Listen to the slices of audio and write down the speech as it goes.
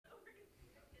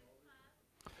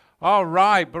All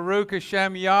right, Baruch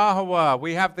Hashem Yahweh.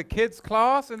 We have the kids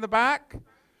class in the back.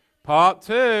 Part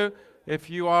 2. If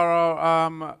you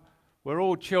are, we're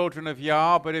all children of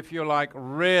Yah, but if you're like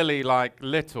really like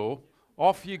little,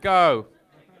 off you go.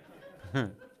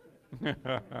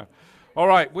 All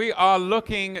right, we are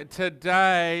looking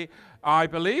today, I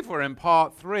believe we're in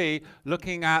part 3,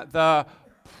 looking at the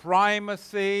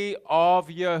primacy of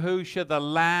Yahusha, the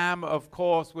Lamb. Of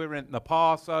course, we're in the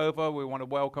Passover. We want to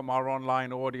welcome our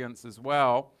online audience as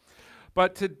well.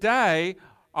 But today,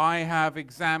 I have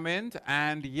examined,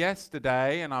 and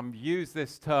yesterday, and I've used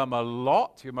this term a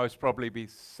lot, you'll most probably be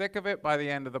sick of it by the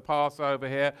end of the Passover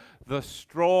here, the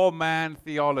straw man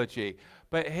theology.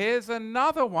 But here's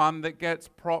another one that gets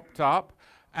propped up,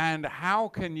 and how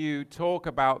can you talk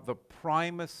about the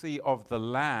primacy of the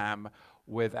Lamb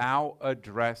without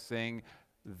addressing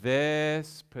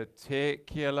this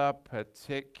particular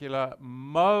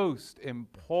most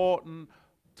important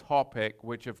topic,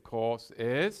 which of course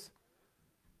is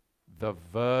the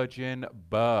virgin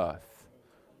birth.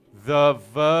 The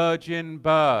virgin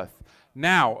birth.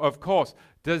 Now, of course,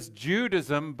 does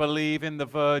Judaism believe in the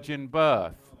virgin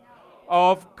birth?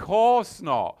 Of course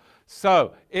not.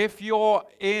 So, if you're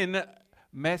in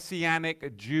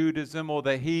Messianic Judaism or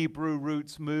the Hebrew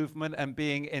roots movement and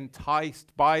being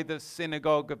enticed by the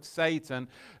synagogue of Satan,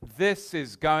 this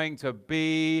is going to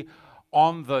be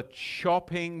on the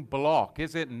chopping block,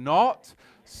 is it not?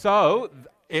 So,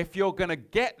 if you're going to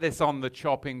get this on the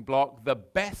chopping block, the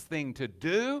best thing to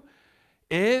do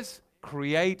is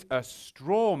create a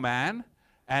straw man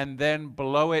and then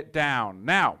blow it down.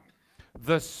 Now,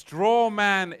 the straw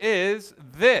man is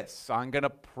this. I'm going to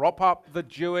prop up the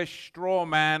Jewish straw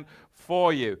man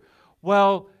for you.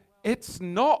 Well, it's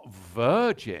not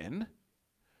virgin.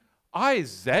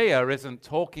 Isaiah isn't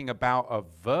talking about a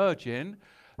virgin.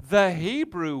 The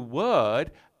Hebrew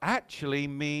word actually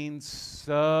means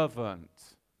servant.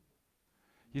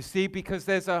 You see, because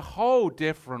there's a whole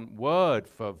different word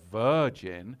for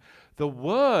virgin. The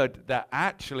word that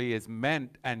actually is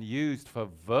meant and used for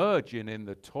virgin in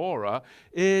the Torah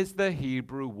is the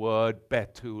Hebrew word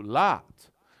betulat.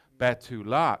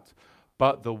 Betulat.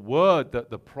 But the word that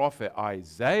the prophet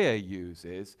Isaiah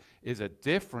uses is a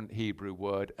different Hebrew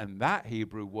word, and that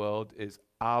Hebrew word is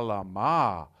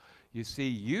alamah. You see,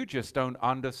 you just don't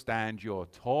understand your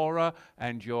Torah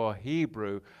and your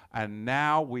Hebrew, and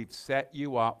now we've set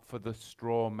you up for the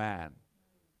straw man.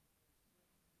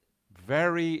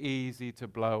 Very easy to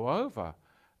blow over.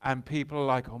 And people are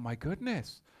like, oh my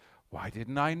goodness, why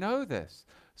didn't I know this?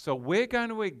 So we're going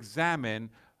to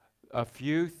examine a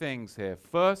few things here.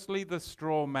 Firstly, the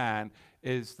straw man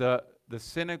is the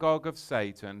synagogue of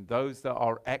Satan. Those that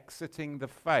are exiting the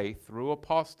faith through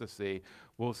apostasy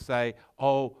will say,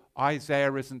 oh,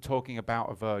 Isaiah isn't talking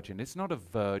about a virgin. It's not a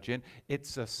virgin,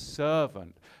 it's a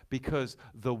servant. Because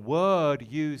the word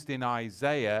used in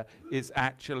Isaiah is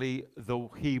actually the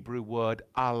Hebrew word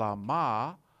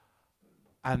alamah,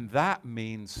 and that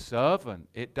means servant.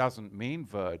 It doesn't mean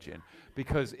virgin.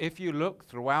 Because if you look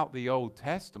throughout the Old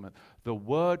Testament, the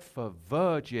word for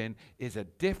virgin is a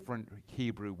different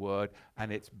Hebrew word,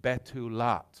 and it's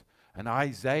betulat. And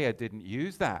Isaiah didn't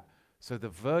use that. So the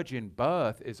virgin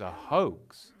birth is a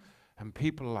hoax. And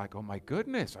people are like, oh my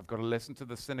goodness, I've got to listen to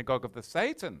the synagogue of the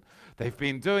Satan. They've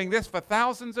been doing this for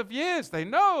thousands of years. They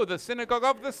know the synagogue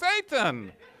of the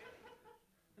Satan.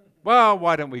 Well,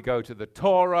 why don't we go to the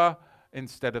Torah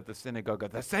instead of the synagogue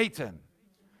of the Satan?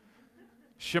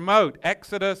 Shemot,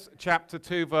 Exodus chapter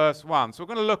 2, verse 1. So we're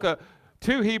going to look at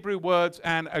 2 Hebrew words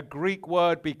and a Greek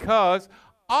word, because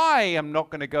I am not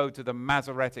going to go to the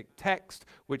Masoretic text,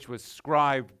 which was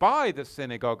scribed by the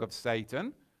synagogue of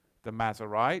Satan, the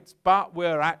Masoretes, but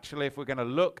we're actually, if we're going to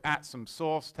look at some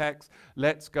source text,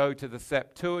 let's go to the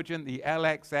Septuagint, the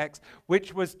LXX,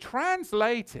 which was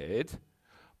translated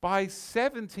by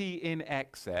 70 in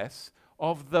excess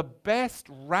of the best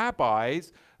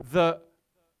rabbis that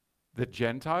the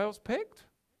Gentiles picked,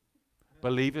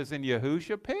 believers in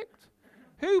Yahusha picked.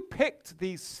 Who picked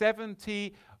these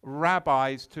 70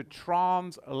 rabbis to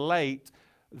translate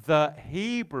the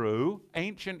Hebrew,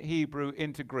 ancient Hebrew,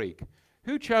 into Greek?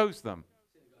 Who chose them?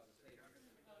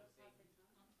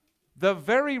 The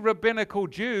very rabbinical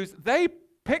Jews, they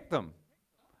picked them.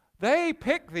 They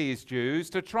picked these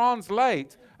Jews to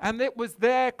translate, and it was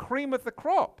their cream of the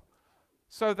crop.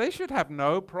 So they should have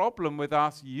no problem with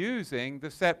us using the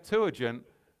Septuagint,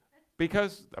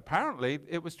 because apparently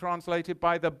it was translated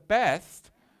by the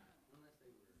best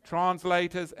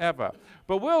translators ever.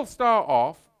 But we'll start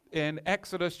off in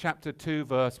Exodus chapter 2,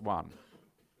 verse 1,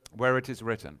 where it is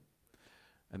written,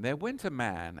 "And there went a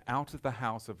man out of the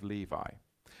house of Levi,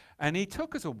 And he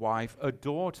took as a wife a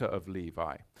daughter of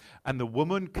Levi. And the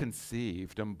woman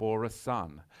conceived and bore a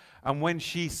son. And when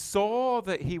she saw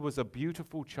that he was a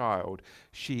beautiful child,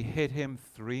 she hid him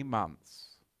 3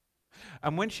 months.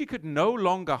 And when she could no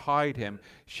longer hide him,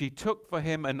 she took for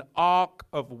him an ark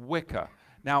of wicker.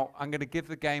 Now, I'm going to give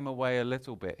the game away a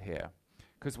little bit here,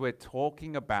 because we're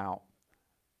talking about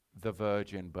the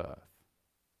virgin birth.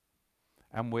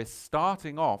 And we're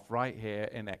starting off right here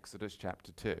in Exodus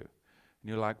chapter 2. And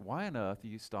you're like, why on earth are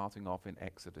you starting off in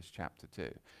Exodus chapter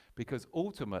 2? Because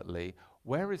ultimately,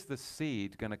 where is the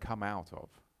seed going to come out of?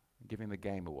 I'm giving the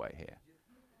game away here.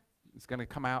 It's going to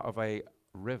come out of a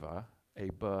river, a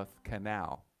birth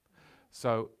canal.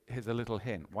 So here's a little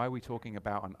hint. Why are we talking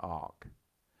about an ark?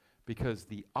 Because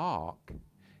the ark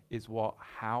is what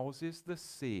houses the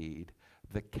seed,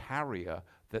 the carrier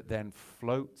that then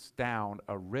floats down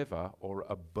a river or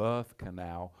a birth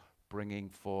canal, bringing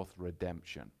forth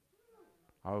redemption.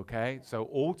 Okay, so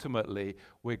ultimately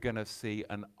we're going to see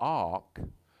an ark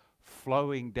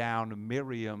flowing down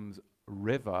Miriam's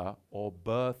river or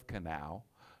birth canal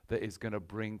that is going to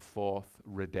bring forth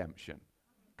redemption.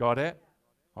 Got it?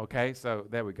 Okay, so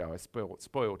there we go. I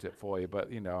spoiled it for you,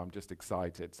 but I'm just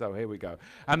excited. So here we go.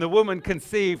 And the woman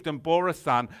conceived and bore a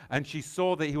son, and she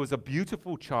saw that he was a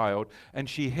beautiful child, and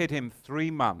she hid him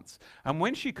 3 months. And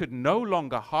when she could no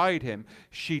longer hide him,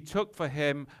 she took for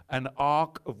him an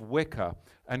ark of wicker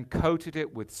and coated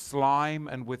it with slime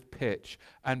and with pitch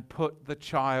and put the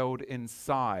child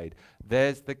inside.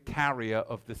 There's the carrier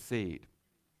of the seed.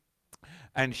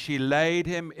 And she laid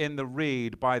him in the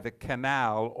reed by the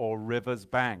canal or river's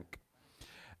bank.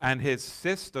 And his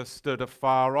sister stood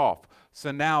afar off.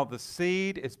 So now the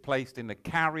seed is placed in the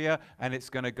carrier, and it's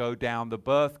going to go down the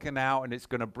birth canal, and it's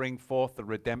going to bring forth the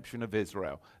redemption of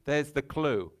Israel. There's the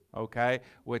clue, okay?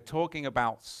 We're talking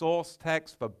about source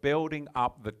text for building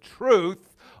up the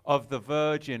truth of the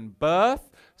virgin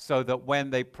birth, so that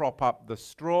when they prop up the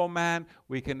straw man,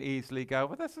 we can easily go,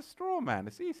 well, that's a straw man.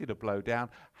 It's easy to blow down.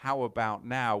 How about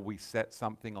now we set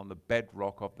something on the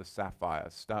bedrock of the sapphire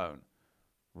stone?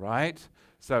 Right?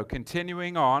 So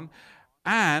continuing on,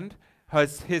 and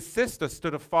his sister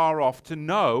stood afar off to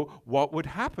know what would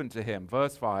happen to him.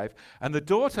 Verse 5, and the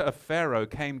daughter of Pharaoh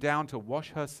came down to wash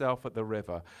herself at the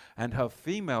river, and her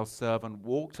female servant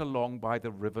walked along by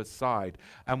the river's side.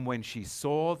 And when she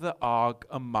saw the ark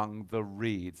among the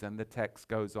reeds, and the text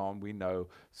goes on, we know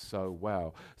so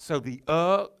well. So the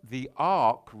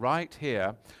ark right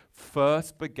here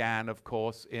first began, of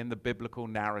course, in the biblical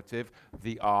narrative.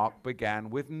 The ark began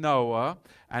with Noah,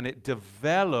 and it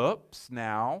develops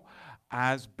now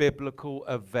as biblical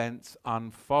events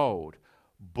unfold.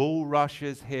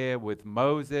 Bulrushes here with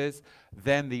Moses.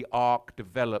 Then the ark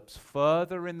develops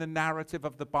further in the narrative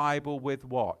of the Bible with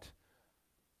what?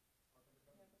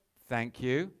 Thank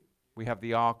you. We have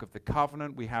the Ark of the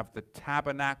Covenant. We have the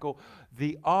tabernacle.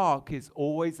 The ark is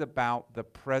always about the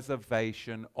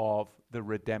preservation of the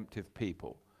redemptive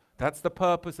people. That's the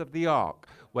purpose of the ark.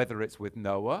 Whether it's with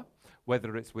Noah,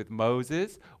 whether it's with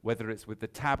Moses, whether it's with the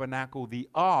tabernacle, the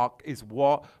ark is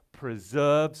what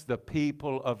preserves the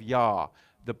people of Yah.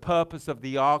 The purpose of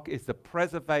the ark is the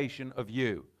preservation of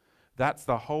you. That's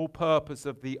the whole purpose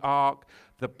of the ark,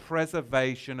 the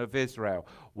preservation of Israel.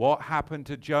 What happened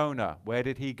to Jonah? Where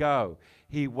did he go?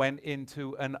 He went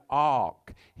into an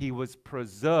ark. He was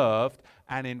preserved,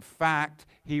 and in fact,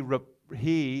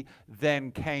 he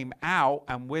then came out,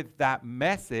 and with that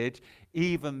message,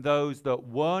 even those that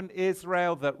weren't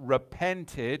Israel that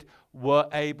repented were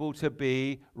able to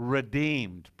be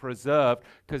redeemed, preserved,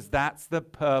 because that's the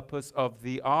purpose of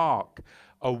the ark.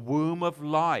 A womb of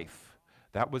life.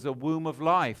 That was a womb of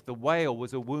life. The whale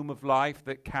was a womb of life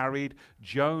that carried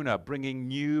Jonah, bringing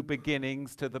new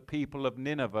beginnings to the people of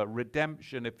Nineveh,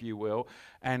 redemption, if you will.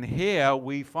 And here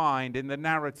we find in the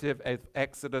narrative of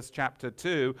Exodus chapter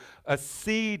 2, a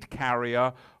seed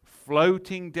carrier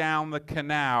floating down the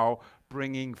canal,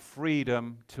 bringing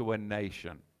freedom to a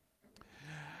nation.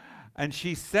 And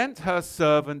she sent her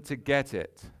servant to get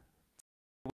it.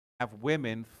 We have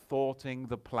women thwarting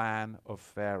the plan of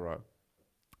Pharaoh.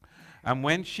 And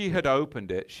when she had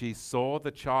opened it, she saw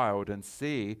the child, and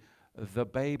see, the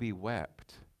baby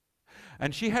wept.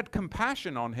 And she had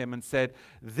compassion on him and said,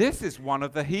 this is one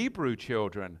of the Hebrew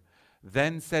children.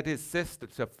 Then said his sister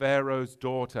to Pharaoh's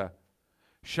daughter,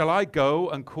 shall I go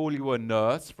and call you a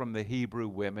nurse from the Hebrew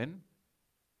women,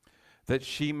 that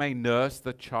she may nurse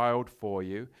the child for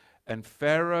you? And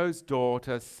Pharaoh's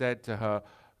daughter said to her,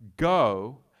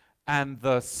 go, and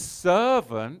the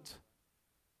servant.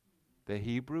 The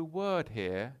Hebrew word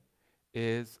here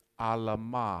is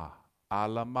alamah.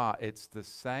 Alamah. It's the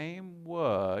same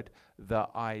word that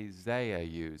Isaiah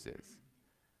uses.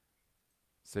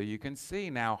 So you can see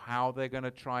now how they're going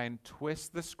to try and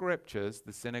twist the scriptures,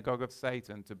 the synagogue of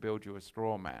Satan, to build you a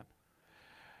straw man.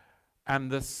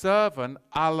 And the servant,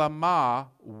 Alamah,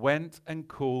 went and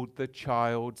called the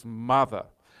child's mother.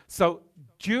 So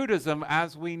Judaism,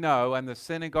 as we know, and the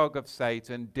synagogue of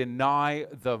Satan deny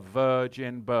the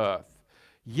virgin birth.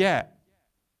 Yet,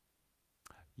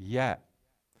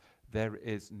 there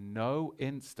is no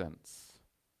instance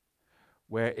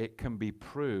where it can be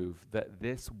proved that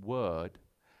this word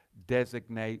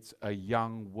designates a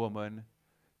young woman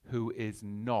who is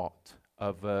not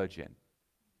a virgin.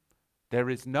 There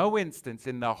is no instance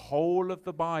in the whole of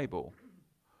the Bible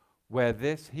where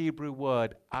this Hebrew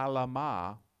word,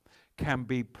 alamah, can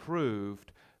be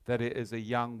proved that it is a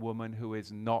young woman who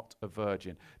is not a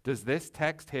virgin. Does this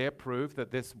text here prove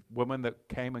that this woman that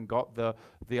came and got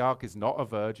the ark is not a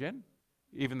virgin,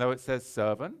 even though it says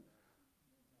servant?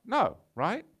 No,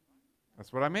 right?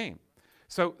 That's what I mean.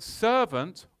 So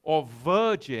servant or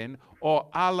virgin or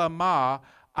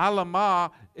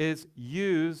alamah is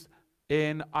used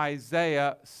in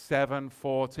Isaiah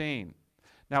 7:14.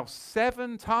 Now,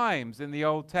 7 times in the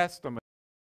Old Testament,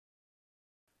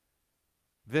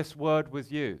 this word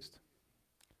was used.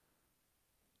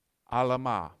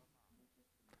 Alamah.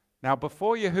 Now,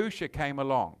 before Yahusha came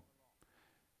along,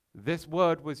 this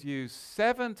word was used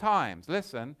 7 times,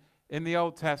 listen, in the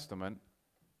Old Testament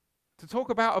to talk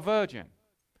about a virgin.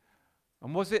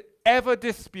 And was it ever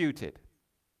disputed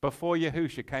before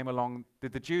Yahusha came along?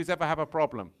 Did the Jews ever have a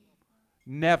problem?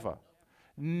 Never.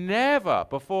 Never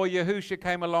before Yahusha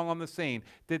came along on the scene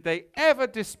did they ever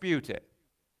dispute it.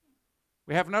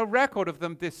 We have no record of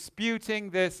them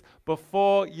disputing this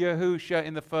before Yahusha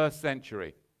in the 1st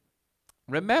century.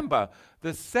 Remember,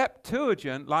 the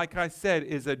Septuagint, like I said,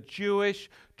 is a Jewish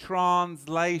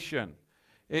translation.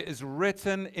 It is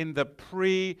written in the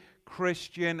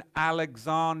pre-Christian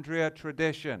Alexandria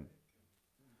tradition.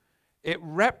 It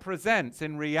represents,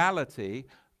 in reality,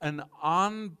 an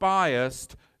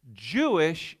unbiased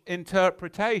Jewish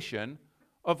interpretation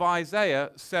of Isaiah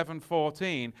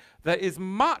 7:14 that is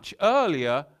much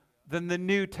earlier than the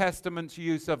New Testament's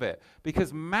use of it.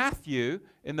 Because Matthew,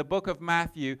 in the book of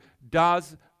Matthew,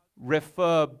 does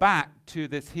refer back to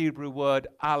this Hebrew word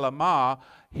alamah.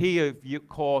 He, of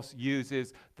course,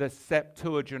 uses the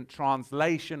Septuagint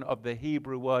translation of the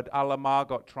Hebrew word alamah,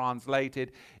 got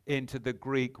translated into the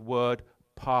Greek word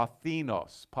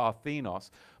parthenos.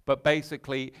 But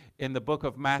basically, in the book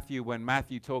of Matthew, when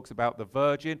Matthew talks about the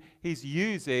virgin, he's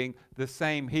using the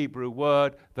same Hebrew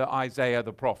word that Isaiah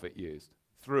the prophet used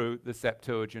through the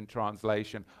Septuagint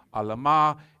translation,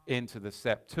 alamah, into the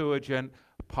Septuagint,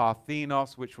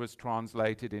 parthenos, which was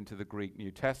translated into the Greek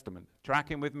New Testament.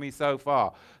 Tracking with me so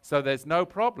far? So there's no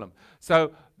problem.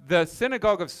 So the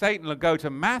synagogue of Satan will go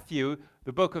to Matthew,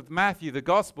 the book of Matthew, the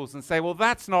Gospels, and say, well,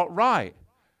 that's not right.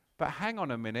 But hang on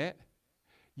a minute.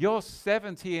 Your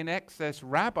 70 in excess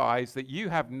rabbis that you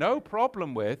have no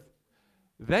problem with,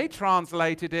 they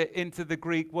translated it into the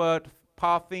Greek word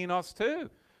parthenos too.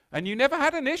 And you never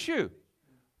had an issue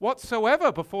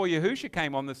whatsoever before Yahusha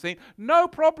came on the scene. No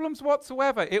problems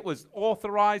whatsoever. It was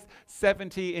authorized,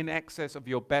 70 in excess of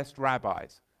your best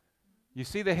rabbis. You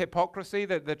see the hypocrisy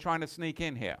that they're trying to sneak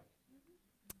in here?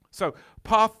 So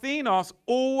parthenos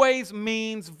always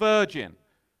means virgin.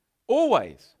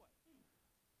 Always.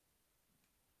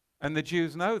 And the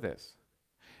Jews know this.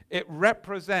 It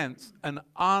represents an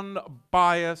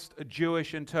unbiased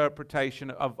Jewish interpretation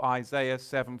of Isaiah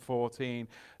 7:14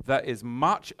 that is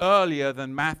much earlier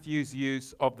than Matthew's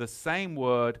use of the same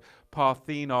word,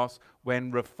 parthenos,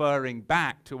 when referring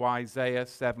back to Isaiah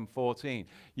 7:14.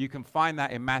 You can find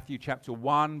that in Matthew chapter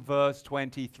 1, verse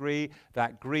 23,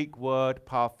 that Greek word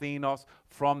parthenos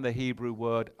from the Hebrew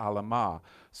word alamah.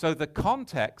 So the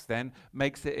context then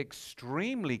makes it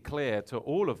extremely clear to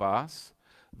all of us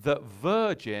that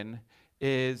virgin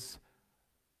is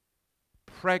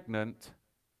pregnant,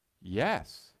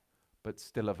 yes, but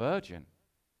still a virgin.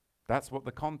 That's what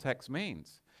the context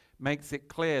means. Makes it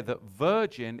clear that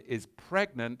virgin is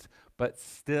pregnant, but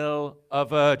still a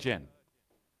virgin.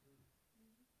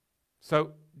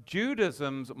 So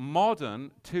Judaism's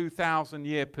modern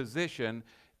 2,000-year position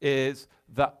is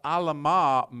that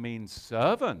alamah means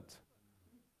servant.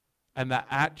 And that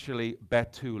actually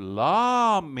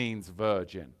Betulah means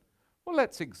virgin. Well,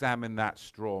 let's examine that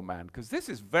straw man, because this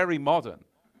is very modern.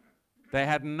 They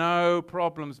had no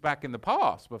problems back in the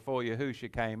past before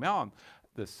Yahusha came on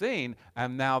the scene,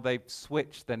 and now they've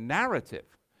switched the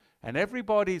narrative. And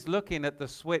everybody's looking at the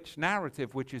switched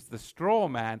narrative, which is the straw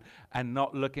man, and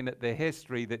not looking at the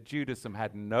history that Judaism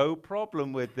had no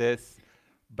problem with this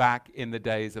back in the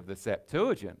days of the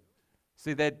Septuagint.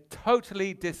 See, they're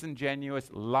totally disingenuous,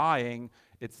 lying.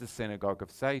 It's the synagogue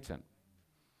of Satan.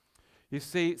 You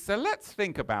see, so let's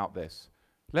think about this.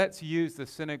 Let's use the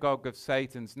synagogue of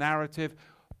Satan's narrative.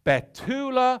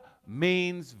 Betula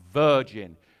means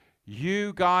virgin.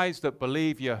 You guys that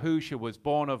believe Yahusha was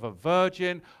born of a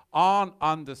virgin aren't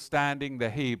understanding the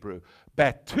Hebrew.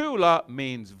 Betula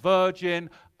means virgin,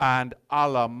 and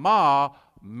Alamah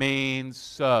means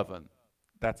servant.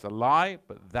 That's a lie,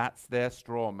 but that's their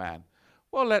straw man.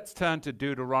 Well, let's turn to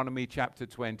Deuteronomy chapter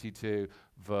 22,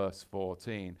 verse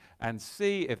 14, and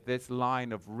see if this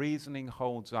line of reasoning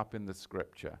holds up in the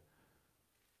scripture.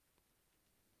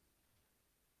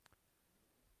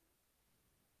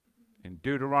 In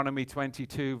Deuteronomy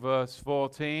 22, verse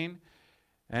 14,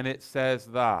 and it says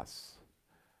thus,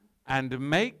 and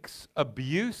makes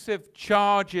abusive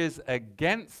charges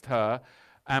against her,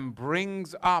 and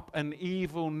brings up an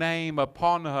evil name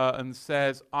upon her, and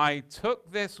says, I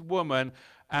took this woman,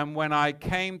 and when I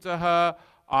came to her,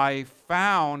 I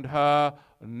found her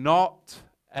not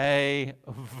a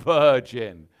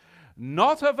virgin.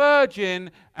 Not a virgin,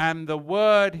 and the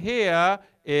word here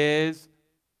is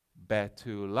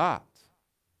betulat.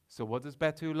 So what does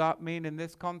betulat mean in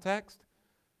this context?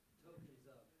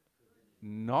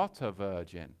 Not a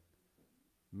virgin,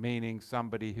 meaning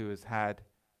somebody who has had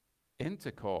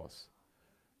intercourse.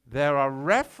 There are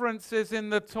references in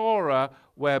the Torah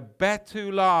where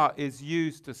betulah is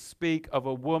used to speak of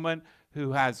a woman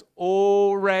who has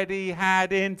already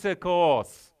had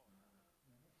intercourse.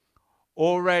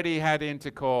 Already had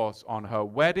intercourse on her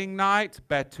wedding night,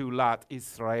 betulat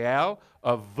Israel,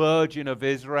 a virgin of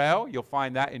Israel. You'll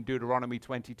find that in Deuteronomy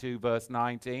 22, verse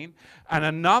 19. And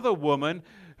another woman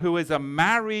who is a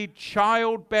married,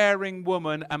 childbearing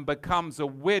woman and becomes a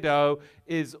widow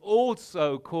is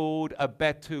also called a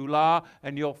betulah,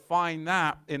 and you'll find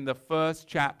that in the first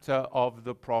chapter of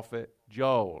the prophet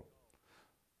Joel.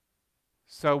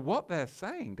 So what they're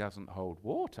saying doesn't hold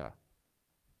water.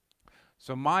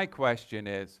 So my question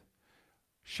is,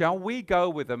 shall we go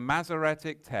with the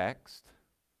Masoretic text,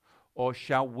 or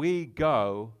shall we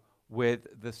go with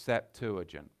the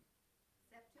Septuagint?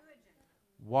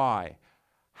 Why?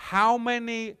 How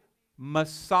many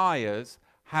messiahs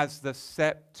has the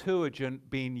Septuagint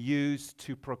been used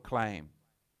to proclaim?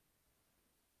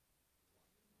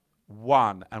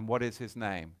 One. And what is his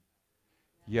name?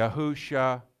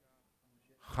 Yahusha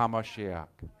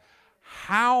HaMashiach.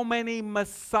 How many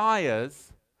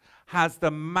messiahs has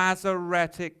the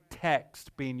Masoretic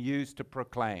text been used to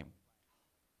proclaim?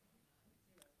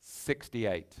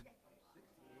 68.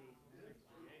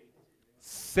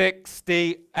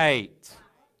 68.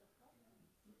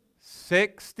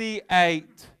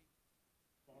 68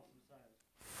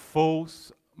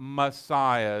 false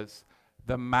messiahs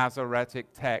the Masoretic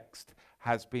text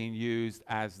has been used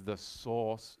as the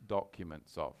source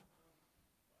documents of.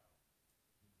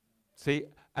 See,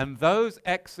 and those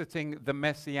exiting the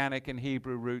Messianic and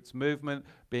Hebrew roots movement,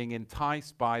 being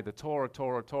enticed by the Torah,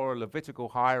 Levitical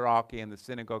hierarchy and the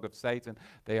synagogue of Satan,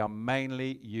 they are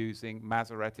mainly using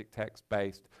Masoretic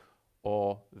text-based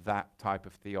or that type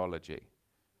of theology.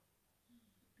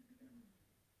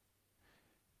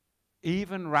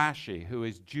 Even Rashi, who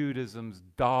is Judaism's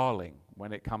darling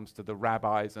when it comes to the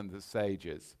rabbis and the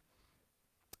sages,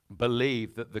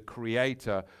 believed that the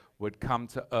Creator would come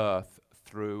to earth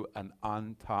through an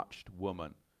untouched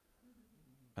woman.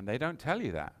 And they don't tell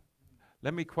you that.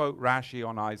 Let me quote Rashi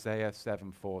on Isaiah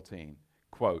 7:14.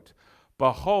 Quote,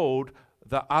 behold,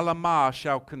 the Alamah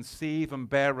shall conceive and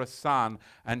bear a son,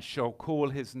 and shall call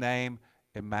his name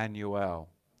Emmanuel.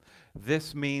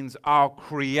 This means our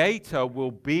Creator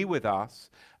will be with us,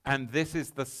 and this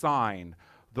is the sign.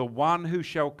 The one who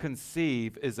shall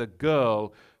conceive is a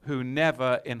girl who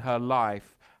never in her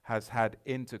life has had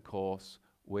intercourse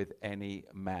with any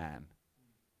man.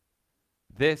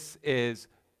 This is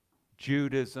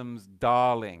Judaism's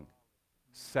darling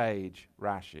sage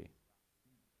Rashi.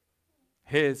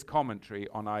 His commentary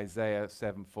on Isaiah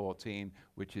 7:14,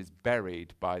 which is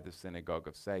buried by the synagogue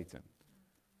of Satan.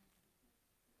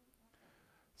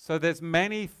 So there's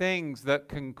many things that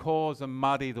can cause and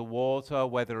muddy the water,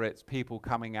 whether it's people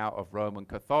coming out of Roman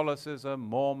Catholicism,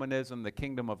 Mormonism, the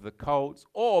kingdom of the cults,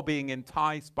 or being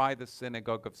enticed by the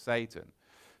synagogue of Satan.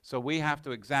 So we have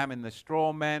to examine the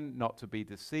straw men, not to be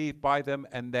deceived by them,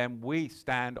 and then we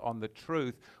stand on the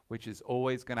truth, which is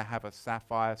always going to have a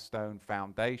sapphire stone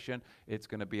foundation. It's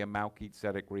going to be a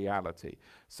Melchizedek reality.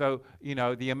 So, you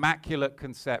know, the Immaculate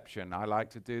Conception, I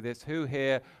like to do this. Who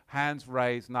here, hands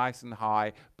raised nice and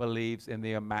high, believes in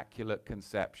the Immaculate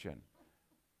Conception?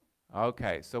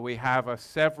 Okay, so we have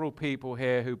several people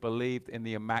here who believed in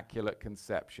the Immaculate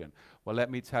Conception. Well, let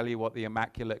me tell you what the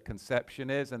Immaculate Conception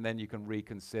is, and then you can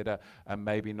reconsider and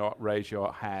maybe not raise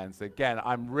your hands. Again,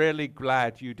 I'm really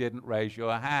glad you didn't raise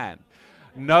your hand.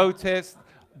 Notice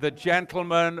the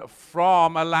gentleman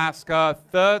from Alaska,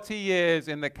 30 years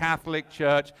in the Catholic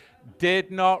Church,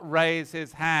 did not raise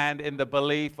his hand in the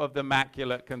belief of the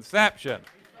Immaculate Conception.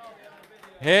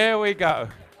 Here we go.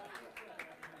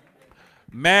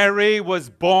 Mary was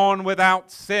born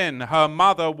without sin. Her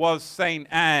mother was Saint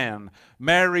Anne.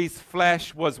 Mary's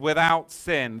flesh was without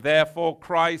sin. Therefore,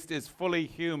 Christ is fully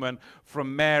human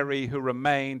from Mary, who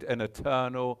remained an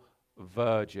eternal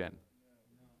virgin.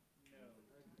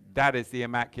 That is the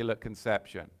Immaculate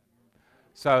Conception.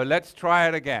 So let's try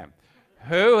it again.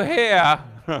 Who here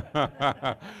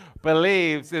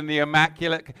believes in the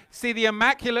Immaculate? See, the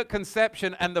Immaculate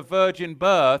Conception and the virgin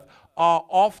birth are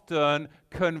often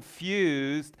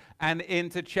confused and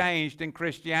interchanged in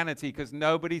Christianity because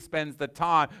nobody spends the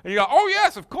time. And you go, oh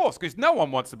yes, of course, because no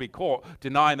one wants to be caught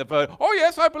denying the virgin. Oh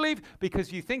yes, I believe,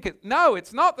 because you think it. No,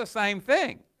 it's not the same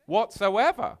thing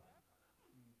whatsoever.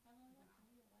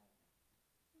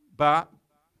 But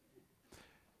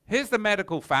here's the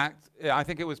medical fact. I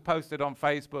think it was posted on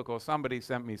Facebook, or somebody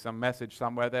sent me some message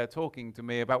somewhere. They're talking to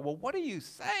me about, well, what are you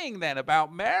saying then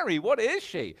about Mary? What is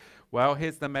she? Well,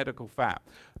 here's the medical fact.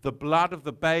 The blood of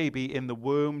the baby in the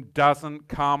womb doesn't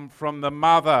come from the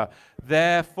mother.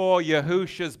 Therefore,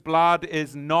 Yahusha's blood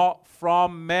is not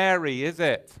from Mary, is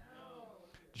it? No.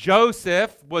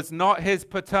 Joseph was not his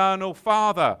paternal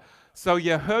father. So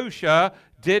Yahusha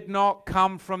did not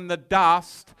come from the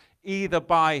dust either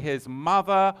by his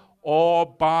mother or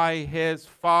by his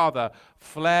father.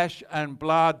 Flesh and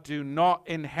blood do not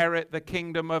inherit the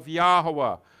kingdom of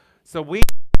Yahweh. So we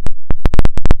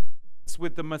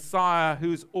with the Messiah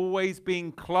who's always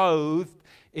been clothed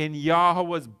in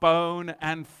Yahweh's bone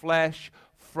and flesh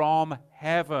from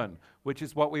heaven, which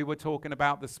is what we were talking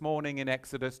about this morning in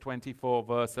Exodus 24,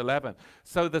 verse 11.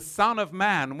 So the Son of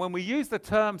Man, when we use the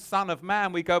term Son of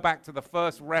Man, we go back to the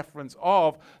first reference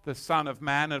of the Son of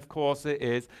Man. Of course it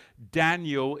is.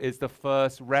 Daniel is the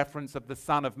first reference of the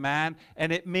Son of Man,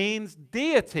 and it means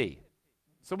deity.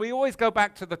 So we always go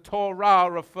back to the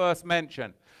Torah of first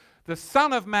mention. The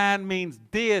Son of Man means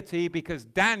deity because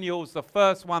Daniel's the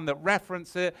first one that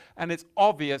references it, and it's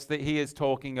obvious that he is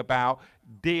talking about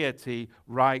deity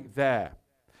right there.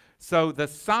 So the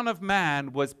Son of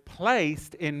Man was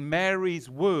placed in Mary's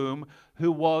womb,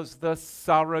 who was the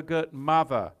surrogate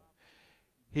mother.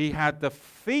 He had the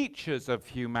features of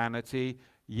humanity,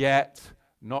 yet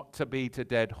not to beat a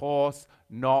dead horse,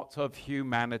 not of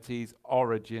humanity's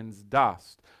origins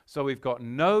dust. So we've got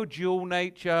no dual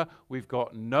nature, we've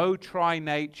got no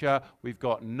tri-nature, we've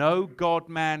got no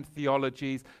God-man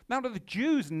theologies. Now the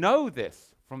Jews know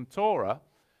this from Torah,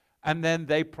 and then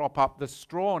they prop up the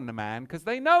straw man because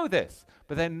they know this,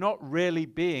 but they're not really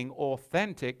being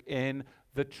authentic in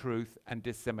the truth and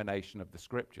dissemination of the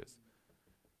scriptures.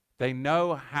 They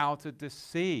know how to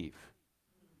deceive.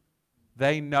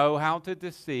 They know how to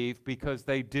deceive because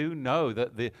they do know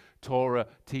that the Torah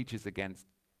teaches against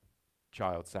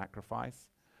child sacrifice.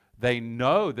 They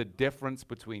know the difference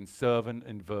between servant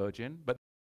and virgin, but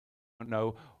they don't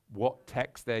know what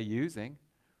text they're using.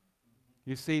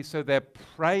 You see, so they're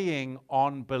preying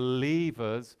on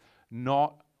believers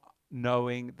not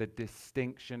knowing the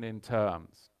distinction in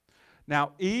terms.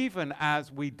 Now, even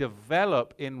as we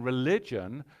develop in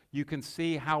religion, you can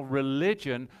see how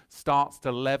religion starts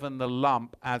to leaven the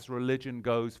lump as religion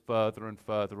goes further and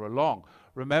further along.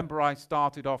 Remember, I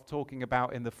started off talking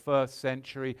about in the first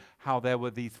century how there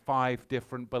were these 5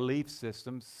 different belief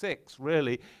systems, 6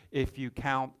 really, if you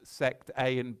count sect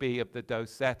A and B of the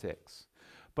Docetics.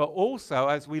 But also,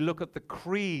 as we look at the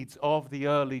creeds of the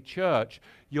early church,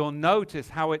 you'll notice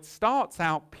how it starts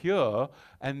out pure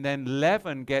and then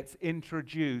leaven gets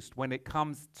introduced when it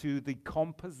comes to the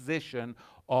composition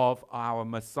of our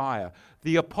Messiah.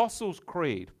 The Apostles'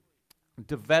 Creed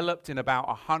developed in about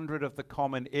 100 of the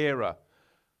Common Era.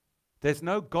 There's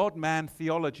no God-man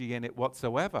theology in it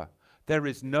whatsoever. There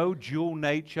is no dual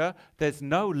nature. There's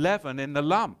no leaven in the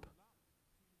lump.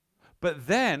 But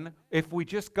then, if we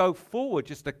just go forward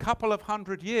just a couple of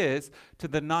hundred years to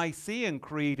the Nicene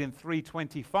Creed in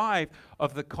 325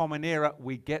 of the Common Era,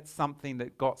 we get something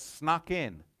that got snuck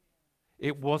in.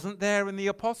 It wasn't there in the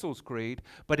Apostles' Creed,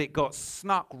 but it got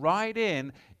snuck right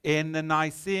in the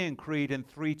Nicene Creed in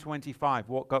 325.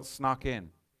 What got snuck in?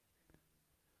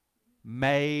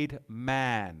 Made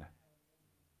man.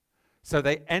 So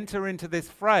they enter into this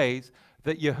phrase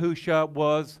that Yahusha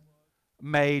was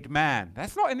made man.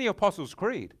 That's not in the Apostles'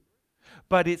 Creed.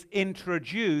 but it's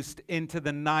introduced into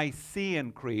the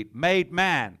Nicene Creed, made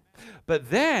man. But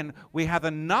then we have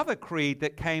another creed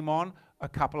that came on a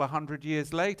couple of hundred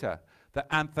years later, the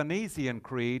Athanasian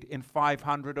Creed in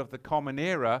 500 of the Common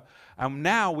Era, and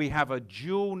now we have a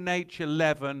dual nature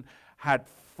leaven, had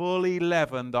fully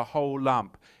leavened the whole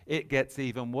lump. It gets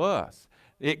even worse.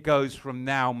 It goes from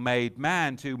now made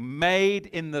man to made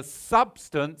in the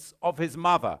substance of his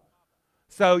mother.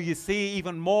 So you see,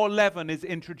 even more leaven is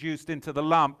introduced into the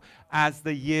lump as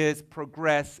the years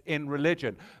progress in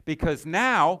religion. Because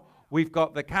now we've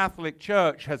got the Catholic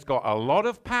Church has got a lot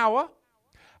of power,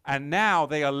 and now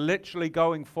they are literally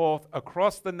going forth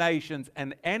across the nations,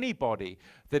 and anybody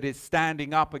that is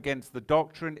standing up against the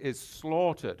doctrine is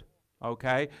slaughtered.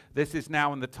 Okay, this is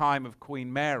now in the time of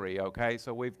Queen Mary. Okay,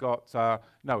 so we've got,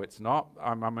 no, it's not.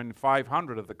 I'm in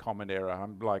 500 of the Common Era.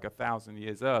 I'm like 1,000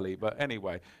 years early. But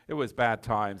anyway, it was bad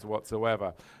times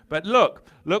whatsoever. But look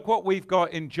what we've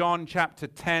got in John chapter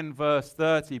 10, verse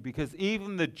 30, because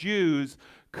even the Jews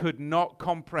could not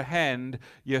comprehend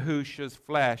Yahushua's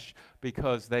flesh,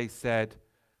 because they said,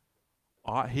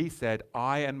 he said,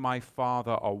 I and my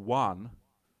Father are one.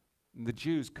 And the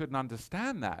Jews couldn't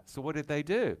understand that. So what did they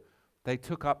do? They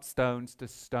took up stones to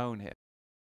stone him.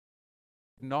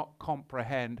 Not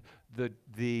comprehend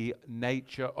the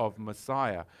nature of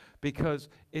Messiah, because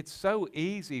it's so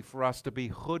easy for us to be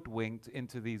hoodwinked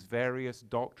into these various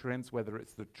doctrines, whether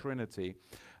it's the Trinity.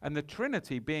 And the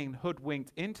Trinity, being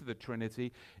hoodwinked into the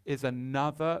Trinity, is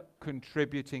another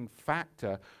contributing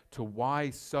factor to why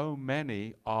so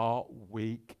many are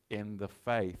weak in the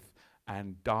faith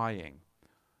and dying.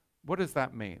 What does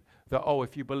that mean? That, oh,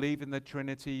 if you believe in the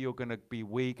Trinity, you're going to be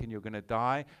weak and you're going to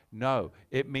die? No,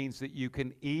 it means that you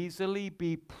can easily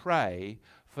be prey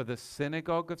for the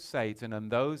synagogue of Satan and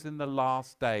those in the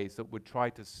last days that would try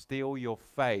to steal your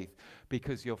faith,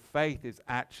 because your faith is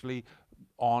actually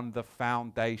on the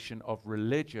foundation of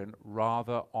religion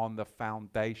rather on the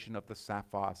foundation of the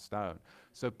sapphire stone.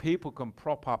 So people can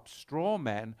prop up straw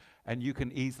men, and you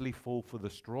can easily fall for the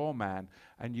straw man,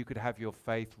 and you could have your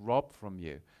faith robbed from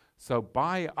you. So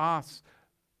by us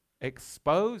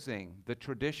exposing the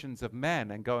traditions of men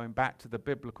and going back to the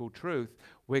biblical truth,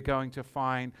 we're going to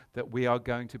find that we are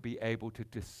going to be able to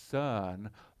discern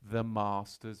the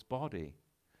Master's body.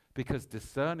 Because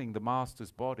discerning the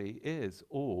Master's body is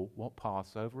all what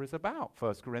Passover is about.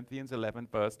 1 Corinthians 11,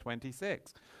 verse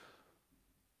 26.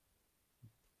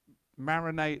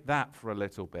 Marinate that for a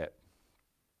little bit.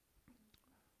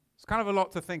 It's kind of a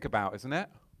lot to think about, isn't it?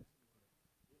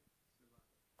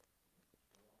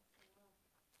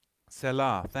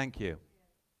 Selah, thank you.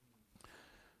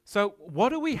 So what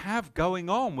do we have going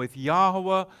on with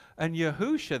Yahweh and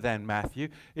Yahushua then, Matthew?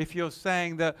 If you're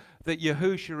saying that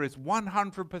Yahushua is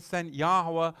 100%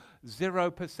 Yahweh,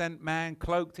 0% man,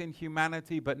 cloaked in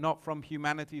humanity, but not from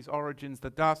humanity's origins, the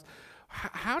dust.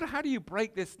 How do you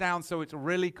break this down so it's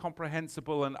really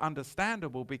comprehensible and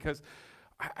understandable? Because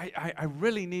I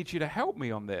really need you to help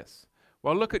me on this.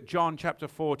 Well, look at John chapter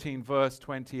 14, verse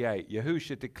 28.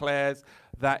 Yahushua declares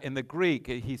that in the Greek,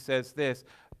 he says this,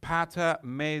 Pater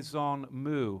meson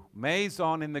mu.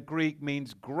 Meson in the Greek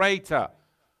means greater.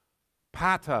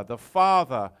 Pater, the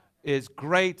Father, is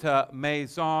greater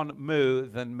meson mu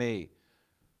than me.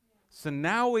 So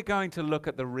now we're going to look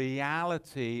at the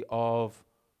reality of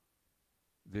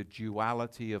the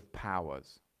duality of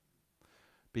powers.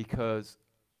 Because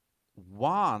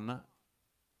one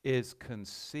is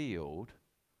concealed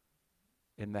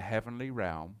in the heavenly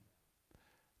realm,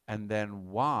 and then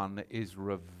one is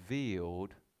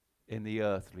revealed in the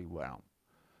earthly realm.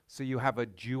 So you have a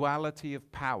duality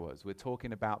of powers. We're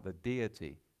talking about the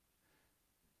deity.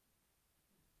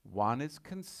 One is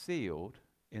concealed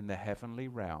in the heavenly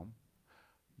realm,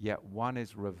 yet one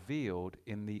is revealed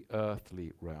in the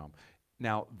earthly realm.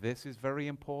 Now, this is very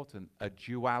important. A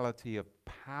duality of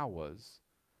powers,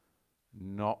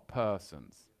 not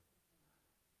persons.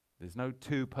 There's no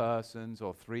two persons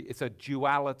or three. It's a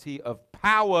duality of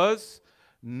powers,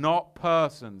 not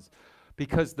persons.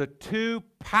 Because the two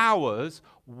powers,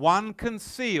 one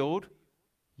concealed,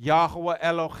 Yahweh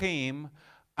Elohim,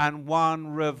 and one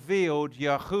revealed,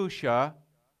 Yahushua,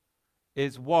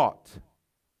 is what?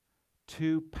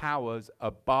 Two powers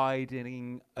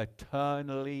abiding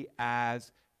eternally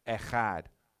as Echad.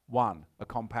 One, a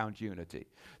compound unity.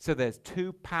 So there's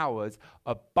two powers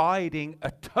abiding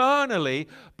eternally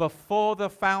before the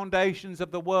foundations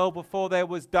of the world, before there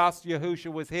was dust,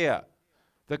 Yahushua was here.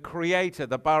 The Creator,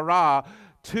 the Bara,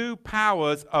 two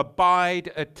powers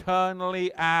abide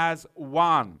eternally as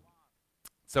one.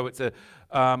 So it's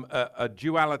a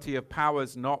duality of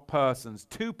powers, not persons.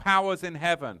 Two powers in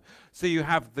heaven. So you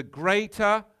have the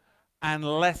greater and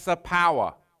lesser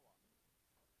power.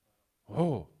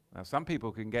 Oh, now some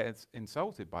people can get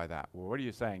insulted by that. Well, what are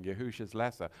you saying? Yahusha's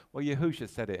lesser. Well, Yahusha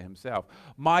said it himself.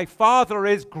 My Father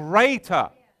is greater.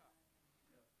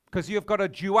 Because you've got a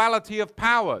duality of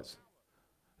powers.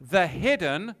 The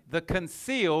hidden, the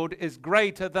concealed, is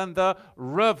greater than the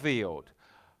revealed.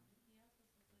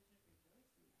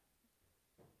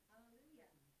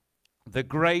 The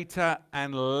greater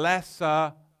and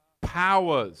lesser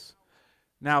powers.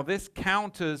 Now, this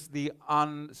counters the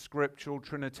unscriptural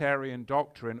Trinitarian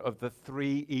doctrine of the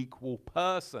three equal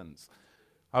persons.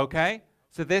 Okay?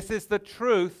 So this is the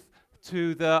truth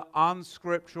to the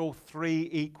unscriptural three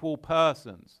equal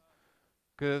persons.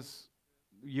 Because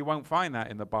you won't find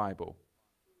that in the Bible.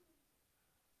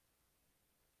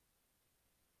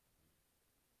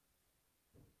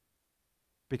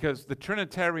 Because the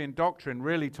Trinitarian doctrine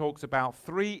really talks about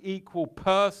three equal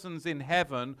persons in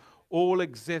heaven, all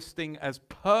existing as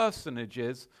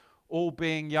personages, all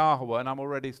being Yahweh. And I'm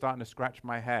already starting to scratch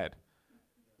my head.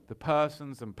 The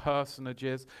persons and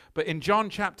personages. But in John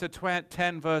chapter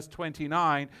 10, verse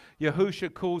 29,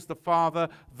 Yahusha calls the Father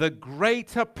the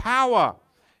greater power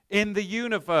in the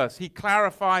universe. He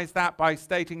clarifies that by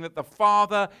stating that the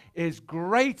Father is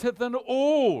greater than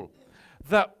all.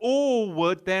 That all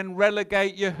would then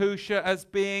relegate Yahusha as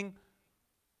being,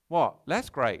 what? Less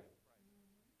great.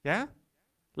 Yeah?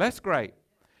 Less great.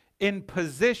 In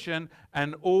position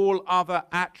and all other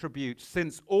attributes,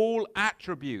 since all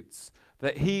attributes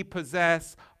that he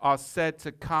possesses are said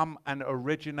to come and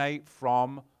originate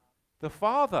from the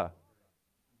Father.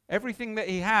 Everything that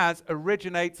he has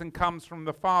originates and comes from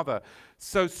the Father.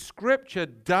 So Scripture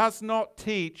does not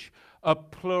teach a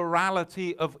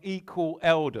plurality of equal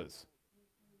elders.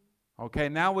 Okay,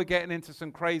 now we're getting into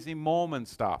some crazy Mormon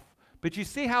stuff. But you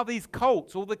see how these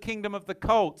cults, all the kingdom of the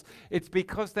cults, it's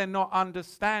because they're not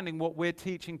understanding what we're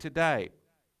teaching today.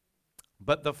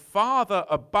 But the Father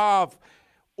above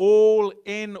all,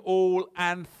 in all,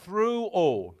 and through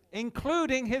all,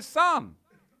 including his Son.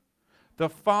 The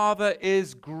Father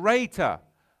is greater,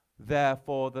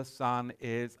 therefore the Son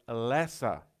is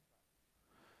lesser.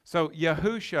 So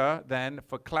Yahusha, then,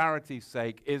 for clarity's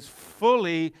sake, is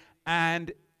fully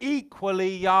and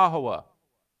equally Yahweh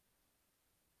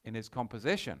in his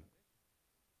composition,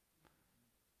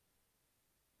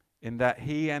 in that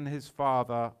he and his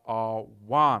Father are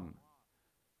one.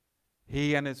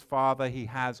 He and his Father, he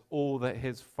has all that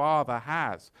his Father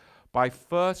has, by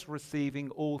first receiving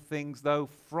all things, though,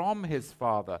 from his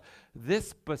Father.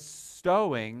 This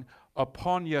bestowing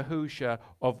upon Yahusha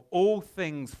of all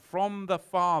things from the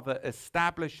Father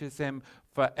establishes him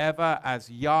forever as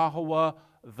Yahweh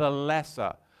the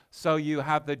lesser. So you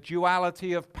have the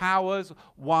duality of powers,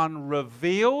 one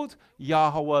revealed,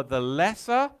 Yahweh the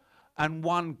lesser, and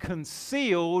one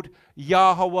concealed,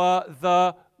 Yahweh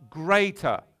the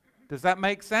greater. Does that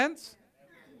make sense?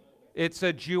 It's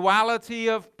a duality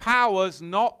of powers,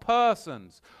 not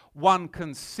persons. One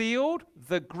concealed,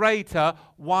 the greater,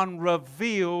 one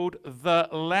revealed, the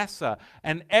lesser.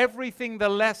 And everything the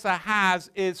lesser has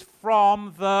is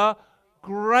from the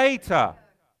greater.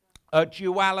 A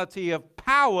duality of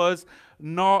powers,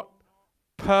 not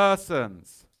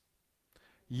persons.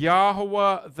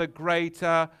 Yahweh the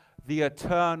greater, the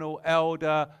eternal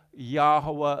elder,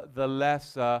 Yahweh the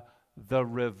lesser, the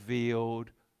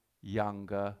revealed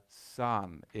younger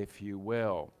son, if you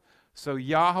will. So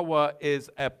Yahweh is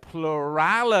a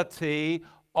plurality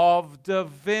of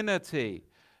divinity.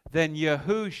 Then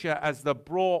Yahusha as the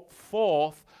brought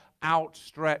forth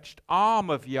outstretched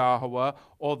arm of Yahweh,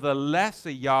 or the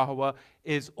lesser Yahweh,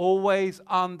 is always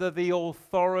under the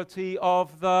authority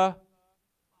of the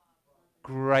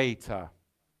greater.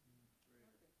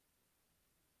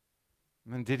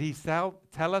 And did he tell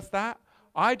us that?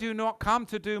 I do not come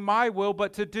to do my will,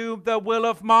 but to do the will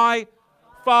of my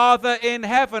Father in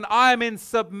heaven. I am in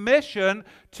submission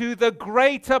to the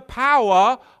greater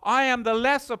power. I am the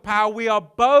lesser power. We are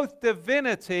both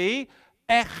divinity,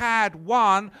 echad,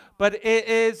 one, but it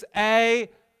is a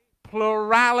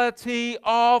plurality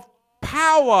of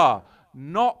power,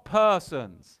 not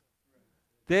persons.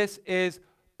 This is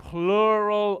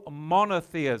plural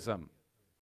monotheism,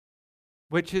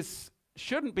 which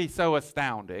shouldn't be so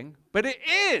astounding, but it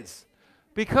is,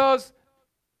 because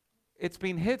it's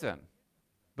been hidden,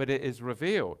 but it is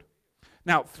revealed.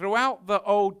 Now, throughout the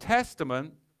Old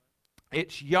Testament,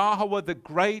 it's Yahweh the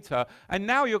greater, and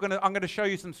now I'm going to show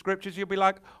you some scriptures. You'll be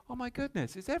like, oh my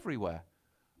goodness, it's everywhere.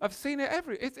 I've seen it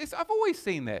I've always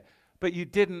seen it, but you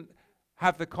didn't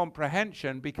have the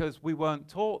comprehension because we weren't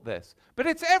taught this. But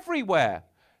it's everywhere.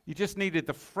 You just needed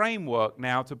the framework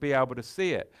now to be able to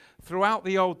see it. Throughout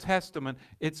the Old Testament,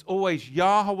 it's always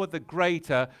Yahweh the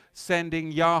greater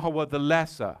sending Yahweh the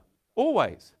lesser.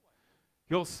 Always.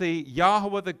 You'll see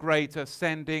Yahweh the greater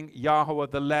sending Yahweh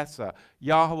the lesser.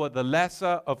 Yahweh the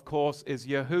lesser, of course, is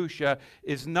Yahusha,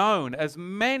 is known as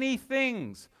many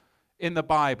things in the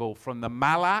Bible, from the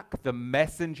Malak, the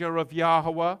messenger of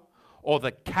Yahweh, or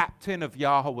the captain of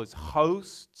Yahweh's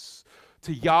hosts,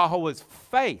 to Yahweh's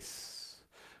face,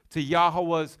 to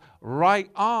Yahweh's right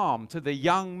arm, to the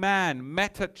young man,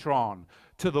 Metatron,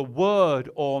 to the word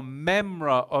or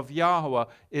memra of Yahweh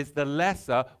is the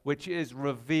lesser, which is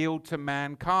revealed to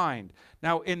mankind.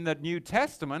 Now, in the New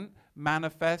Testament,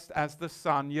 manifest as the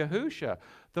Son, Yahusha.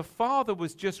 The Father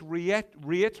was just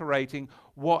reiterating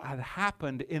what had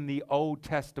happened in the Old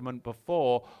Testament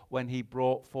before when he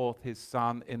brought forth his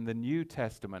Son in the New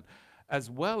Testament, as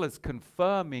well as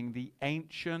confirming the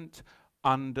ancient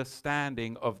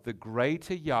understanding of the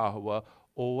greater Yahweh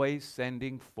always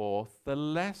sending forth the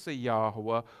lesser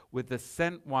Yahweh, with the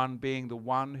sent one being the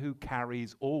one who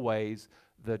carries always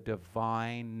the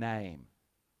divine name.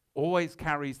 Always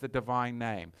carries the divine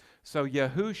name. So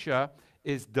Yahusha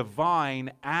is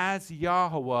divine as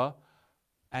Yahweh,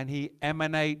 and he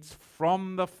emanates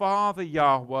from the Father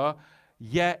Yahweh,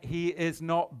 yet he is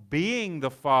not being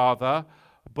the Father,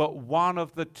 but one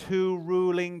of the two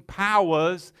ruling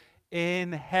powers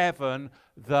in heaven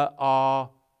that are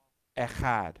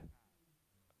Echad.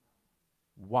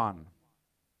 One.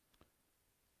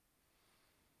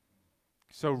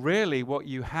 So really what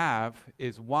you have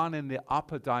is one in the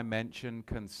upper dimension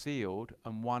concealed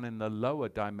and one in the lower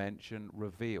dimension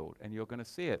revealed. And you're going to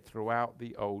see it throughout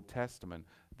the Old Testament.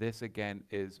 This again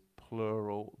is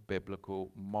plural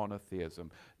biblical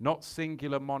monotheism. Not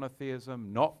singular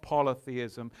monotheism, not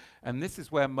polytheism. And this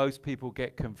is where most people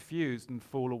get confused and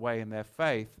fall away in their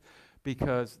faith,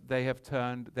 because they have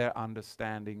turned their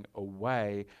understanding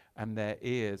away and their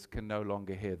ears can no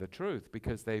longer hear the truth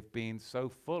because they've been so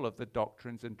full of the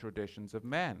doctrines and traditions of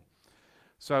men.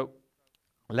 So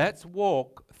let's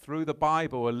walk through the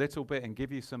Bible a little bit and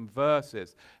give you some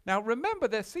verses. Now remember,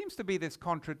 there seems to be this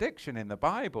contradiction in the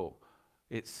Bible.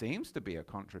 It seems to be a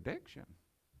contradiction.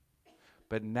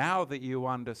 But now that you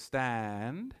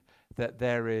understand that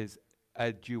there is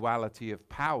a duality of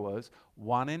powers,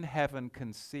 one in heaven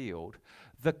concealed.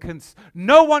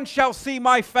 No one shall see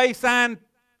my face and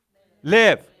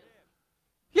live.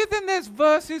 Yeah, then there's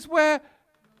verses where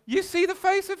you see the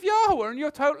face of Yahweh and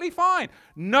you're totally fine.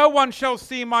 No one shall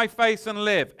see my face and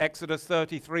live. Exodus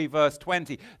 33 verse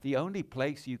 20. The only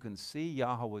place you can see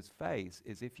Yahweh's face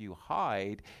is if you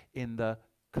hide in the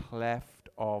cleft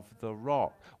of the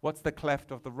rock. What's the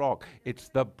cleft of the rock? It's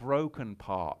the broken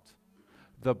part.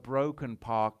 The broken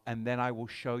part, and then I will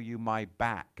show you my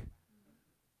back.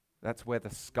 That's where the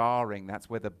scarring,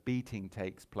 that's where the beating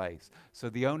takes place. So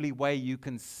the only way you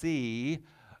can see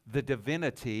the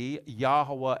divinity,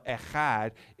 Yahweh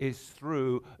Echad, is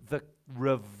through the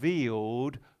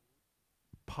revealed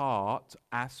part,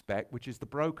 aspect, which is the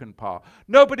broken part.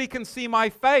 Nobody can see my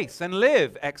face and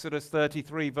live, Exodus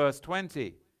 33 verse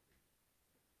 20.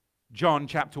 John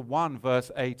chapter 1 verse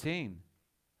 18.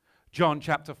 John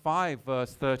chapter 5,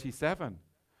 verse 37.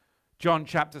 John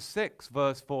chapter 6,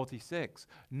 verse 46.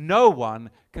 No one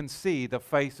can see the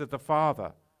face of the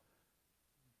Father.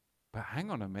 But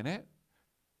hang on a minute.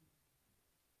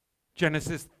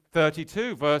 Genesis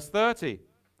 32, verse 30.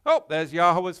 Oh, there's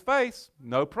Yahweh's face.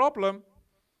 No problem.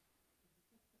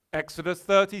 Exodus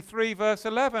 33, verse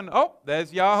 11. Oh,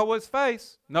 there's Yahweh's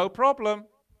face. No problem.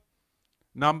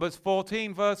 Numbers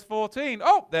 14, verse 14.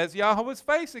 Oh, there's Yahweh's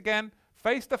face again.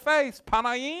 Face to face,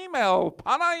 Panayim el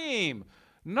Panayim.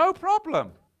 No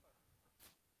problem.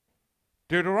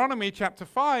 Deuteronomy chapter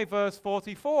 5, verse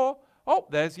 44. Oh,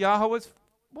 there's Yahweh's.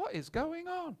 What is going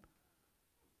on?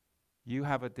 You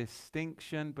have a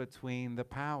distinction between the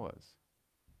powers.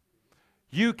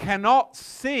 You cannot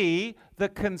see the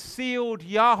concealed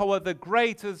Yahweh, the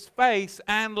greater's face,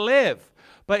 and live.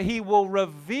 But he will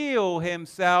reveal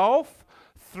himself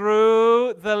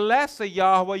through the lesser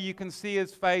Yahweh. You can see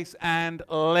his face and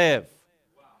live.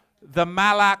 Wow. The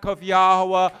Malak of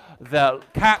Yahweh, the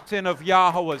captain of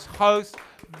Yahweh's host.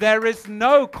 There is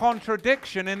no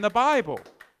contradiction in the Bible.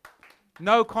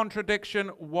 No contradiction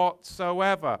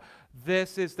whatsoever.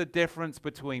 This is the difference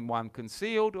between one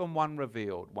concealed and one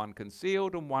revealed. One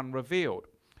concealed and one revealed.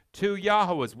 Two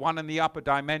Yahwehs, one in the upper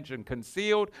dimension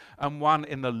concealed and one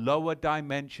in the lower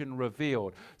dimension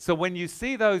revealed. So when you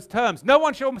see those terms, no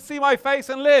one shall see my face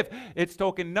and live, it's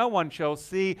talking no one shall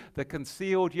see the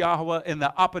concealed Yahweh in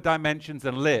the upper dimensions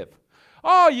and live.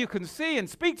 Oh, you can see and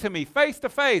speak to me face to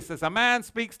face as a man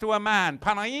speaks to a man.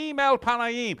 Panaim el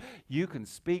Panaim. You can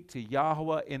speak to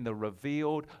Yahweh in the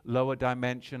revealed lower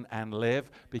dimension and live,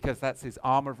 because that's his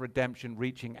arm of redemption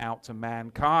reaching out to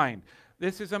mankind.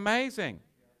 This is amazing.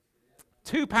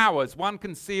 Two powers, one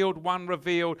concealed, one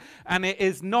revealed. And it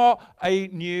is not a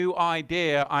new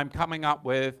idea I'm coming up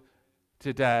with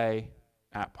today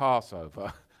at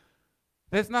Passover.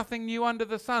 There's nothing new under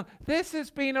the sun. This has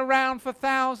been around for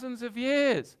thousands of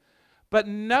years. But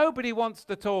nobody wants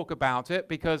to talk about it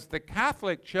because the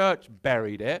Catholic Church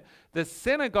buried it. The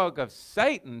Synagogue of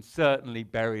Satan certainly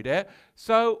buried it.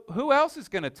 So who else is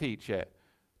going to teach it?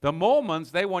 The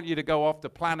Mormons, they want you to go off to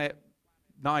planet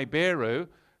Nibiru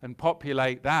and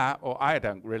populate that. Or I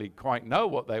don't really quite know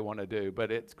what they want to do,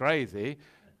 but it's crazy.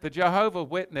 The Jehovah's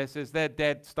Witnesses, they're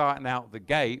dead starting out the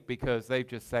gate because they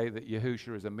just say that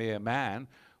Yahusha is a mere man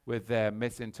with their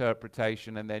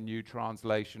misinterpretation and their new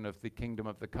translation of the kingdom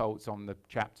of the cults on the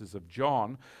chapters of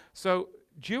John. So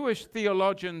Jewish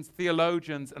theologians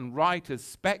and writers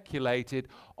speculated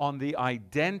on the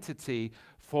identity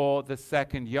for the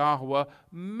second Yahweh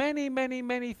many, many,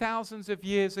 many thousands of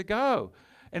years ago.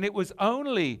 And it was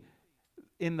only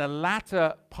in the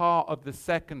latter part of the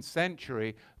 2nd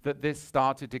century that this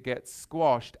started to get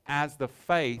squashed as the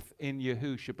faith in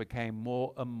Yahusha became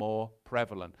more and more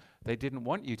prevalent. They didn't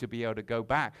want you to be able to go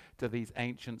back to these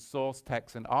ancient source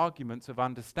texts and arguments of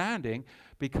understanding,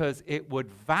 because it would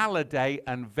validate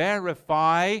and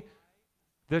verify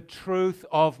the truth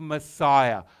of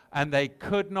Messiah. And they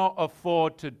could not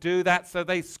afford to do that, so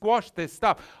they squashed this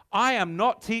stuff. I am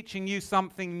not teaching you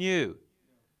something new.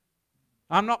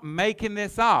 I'm not making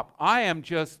this up. I am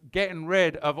just getting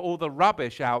rid of all the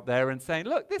rubbish out there and saying,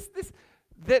 look,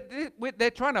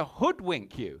 they're trying to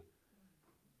hoodwink you.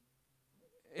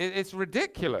 It's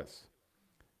ridiculous.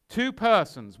 Two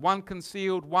persons, one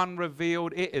concealed, one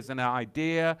revealed. It is an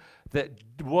idea that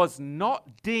was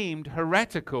not deemed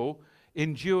heretical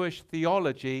in Jewish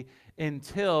theology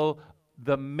until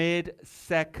the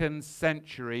mid-2nd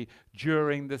century,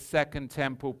 during the Second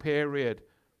Temple period.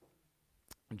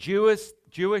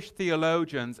 Jewish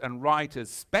theologians and writers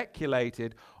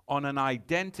speculated on an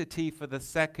identity for the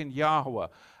second Yahweh,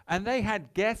 and they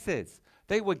had guesses.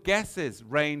 They were guesses,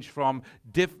 range from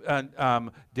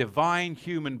divine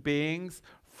human beings,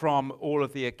 from all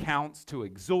of the accounts, to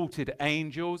exalted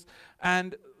angels,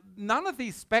 and none of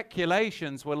these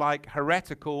speculations were like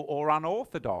heretical or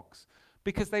unorthodox,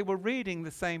 because they were reading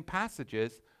the same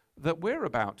passages that we're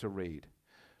about to read.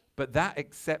 But that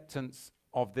acceptance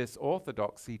of this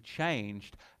orthodoxy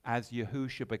changed as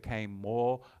Yahusha became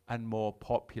more and more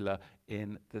popular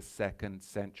in the 2nd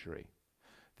century.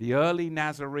 The early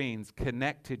Nazarenes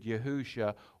connected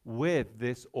Yahusha with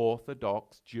this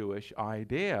Orthodox Jewish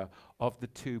idea of the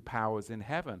two powers in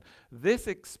heaven. This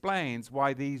explains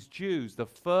why these Jews, the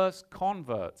first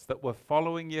converts that were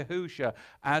following Yahusha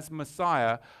as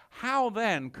Messiah, how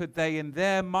then could they, in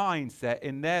their mindset,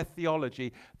 in their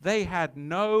theology, they had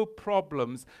no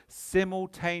problems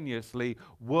simultaneously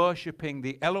worshiping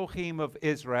the Elohim of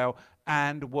Israel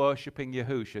and worshiping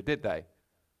Yahusha, did they?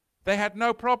 They had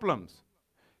no problems.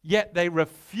 Yet they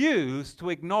refused to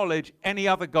acknowledge any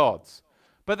other gods.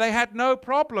 But they had no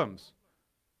problems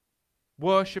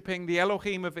worshipping the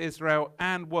Elohim of Israel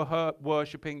and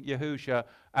worshipping Yahusha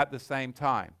at the same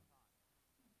time.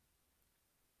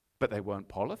 But they weren't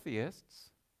polytheists,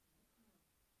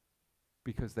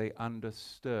 because they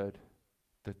understood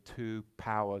the two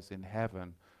powers in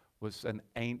heaven was an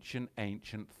ancient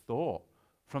thought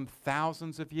from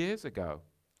thousands of years ago.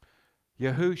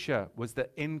 Yahusha was the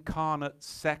incarnate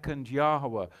second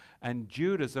Yahweh, and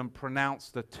Judaism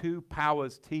pronounced the two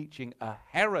powers teaching a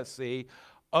heresy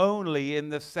only in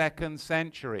the 2nd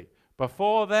century.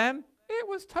 Before then, it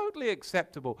was totally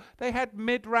acceptable. They had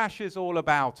midrashes all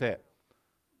about it.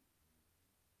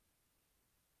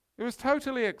 It was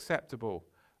totally acceptable.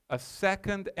 A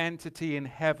second entity in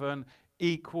heaven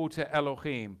equal to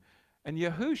Elohim. And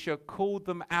Yahusha called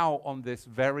them out on this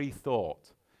very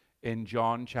thought in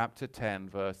John chapter 10,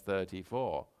 verse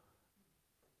 34.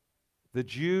 The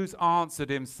Jews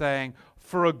answered him, saying,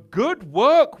 "For a good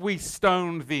work we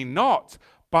stoned thee not,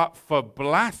 but for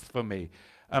blasphemy,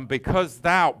 and because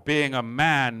thou, being a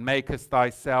man, makest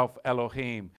thyself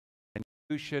Elohim." And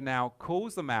Yahusha now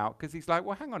calls them out, because he's like,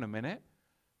 well, hang on a minute.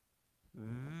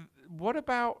 What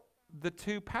about the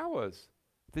two powers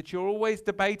that you're always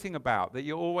debating about, that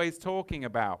you're always talking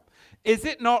about? Is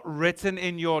it not written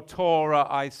in your Torah,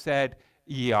 I said,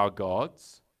 ye are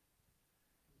gods?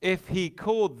 If he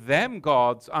called them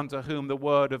gods unto whom the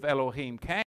word of Elohim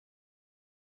came,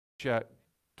 which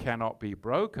cannot be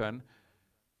broken,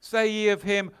 say ye of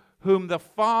him, whom the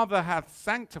Father hath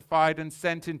sanctified and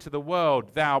sent into the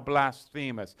world, thou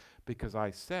blasphemest, because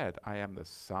I said, I am the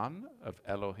Son of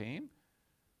Elohim.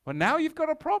 Well, now you've got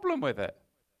a problem with it.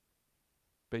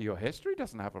 But your history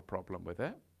doesn't have a problem with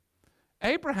it.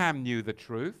 Abraham knew the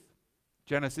truth.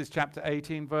 Genesis chapter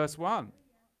 18, verse 1.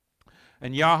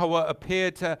 And Yahweh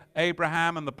appeared to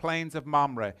Abraham in the plains of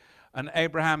Mamre. And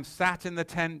Abraham sat in the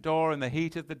tent door in the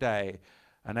heat of the day.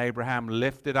 And Abraham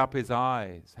lifted up his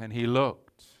eyes, and he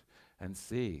looked, and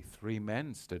see, 3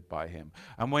 men stood by him.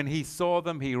 And when he saw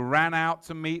them, he ran out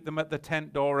to meet them at the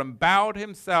tent door and bowed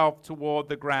himself toward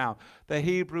the ground. The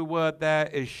Hebrew word there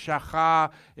is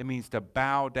shachar. It means to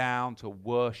bow down, to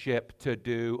worship, to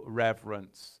do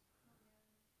reverence.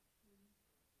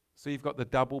 So you've got the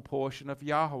double portion of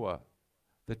Yahweh.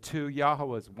 The 2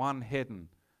 Yahwehs, one hidden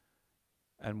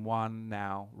and one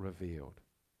now revealed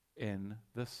in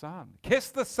the Son.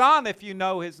 Kiss the Son if you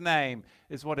know his name,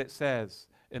 is what it says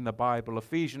in the Bible.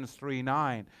 Ephesians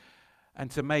 3:9.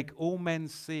 And to make all men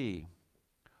see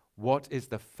what is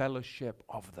the fellowship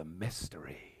of the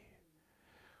mystery,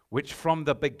 which from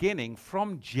the beginning,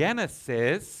 from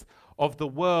Genesis of the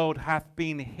world, hath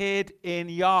been hid in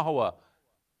Yahweh.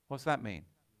 What's that mean?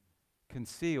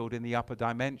 Concealed in the upper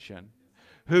dimension,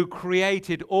 who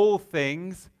created all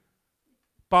things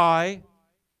by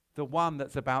the one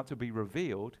that's about to be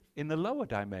revealed in the lower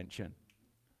dimension.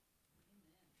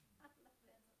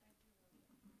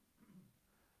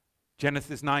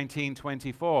 Genesis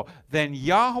 19:24. Then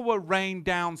Yahweh rained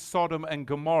down on Sodom and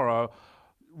Gomorrah,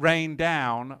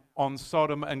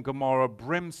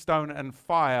 brimstone and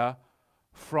fire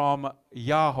from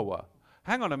Yahweh.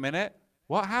 Hang on a minute.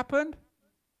 What happened?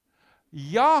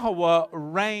 Yahweh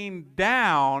rained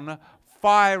down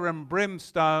fire and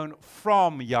brimstone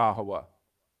from Yahweh.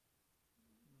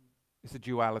 It's a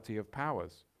duality of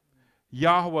powers.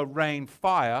 Yahweh rained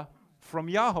fire from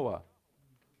Yahweh.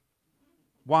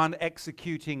 One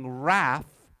executing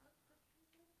wrath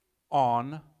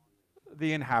on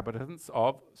the inhabitants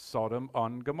of Sodom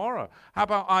and Gomorrah. How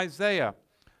about Isaiah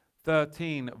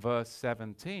 13, verse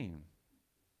 17?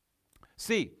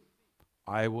 See,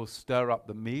 I will stir up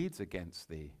the Medes against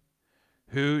thee,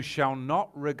 who shall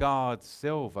not regard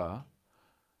silver,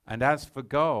 and as for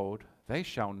gold, they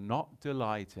shall not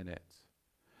delight in it.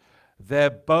 Their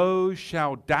bows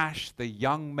shall dash the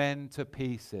young men to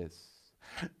pieces,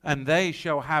 and they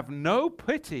shall have no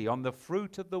pity on the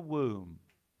fruit of the womb,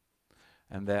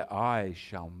 and their eyes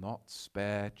shall not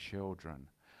spare children.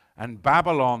 And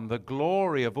Babylon, the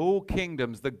glory of all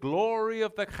kingdoms, the glory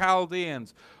of the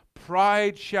Chaldeans,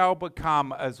 pride shall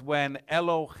become as when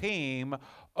Elohim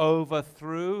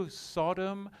overthrew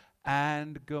Sodom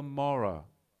and Gomorrah.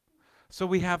 So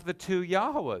we have the 2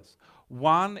 Yahwehs,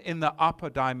 one in the upper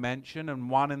dimension and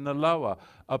one in the lower,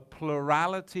 a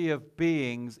plurality of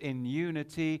beings in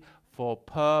unity for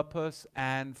purpose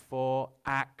and for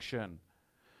action.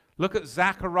 Look at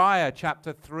Zechariah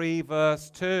chapter 3, verse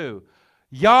 2.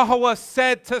 Yahweh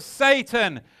said to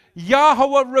Satan,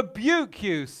 Yahweh rebuke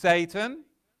you, Satan.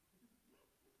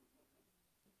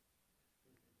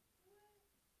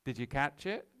 Did you catch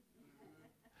it?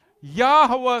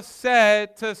 Yahweh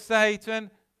said to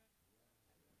Satan,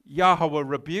 Yahweh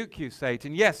rebuke you,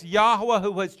 Satan. Yes, Yahweh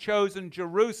who has chosen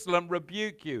Jerusalem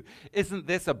rebuke you. Isn't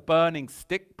this a burning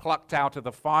stick plucked out of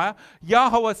the fire?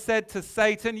 Yahweh said to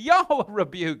Satan, Yahweh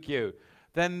rebuke you.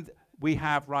 Then we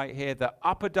have right here the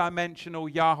upper dimensional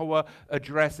Yahweh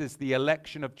addresses the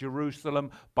election of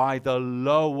Jerusalem by the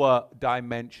lower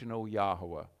dimensional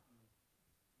Yahweh.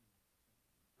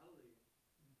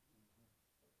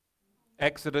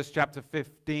 Exodus chapter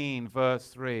 15, verse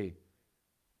 3.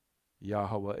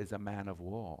 Yahweh is a man of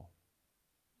war.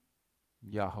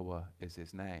 Yahweh is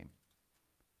his name.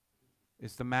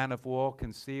 Is the man of war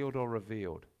concealed or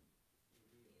revealed?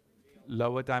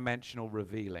 Lower dimensional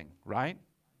revealing, right?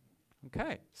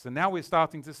 Okay, so now we're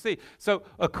starting to see. So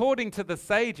according to the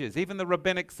sages, even the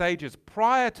rabbinic sages,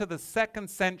 prior to the 2nd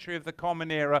century of the Common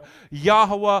Era,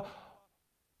 Yahweh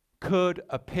could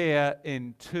appear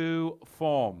in 2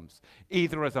 forms,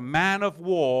 either as a man of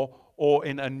war or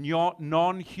in a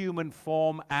non-human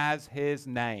form as his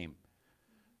name.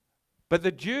 But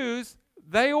the Jews,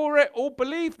 they all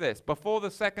believed this. Before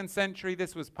the 2nd century,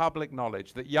 this was public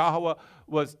knowledge, that Yahweh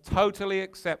was totally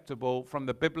acceptable from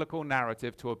the biblical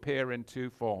narrative to appear in 2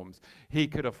 forms. He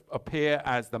could appear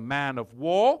as the man of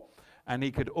war, and he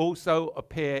could also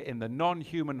appear in the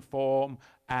non-human form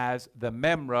as the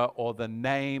Memra, or the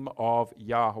name of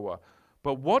Yahweh.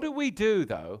 But what do we do,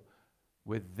 though,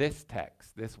 with this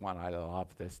text? This one, I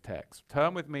love this text.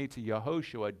 Turn with me to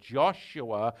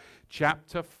Joshua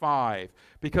chapter 5.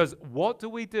 Because what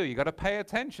do? You got to pay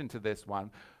attention to this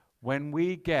one. when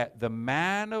we get the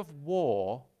man of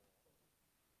war,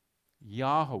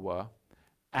 Yahweh,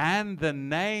 and the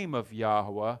name of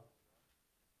Yahweh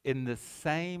in the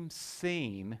same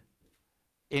scene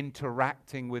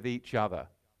interacting with each other.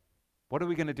 What are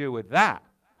we going to do with that?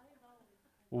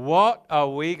 What are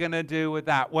we going to do with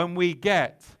that? When we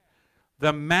get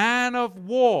the man of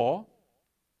war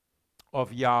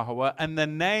of Yahweh and the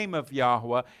name of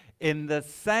Yahweh in the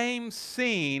same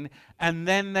scene, and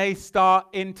then they start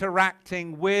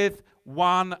interacting with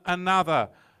one another.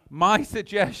 My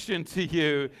suggestion to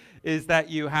you is that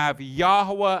you have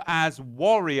Yahweh as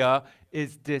warrior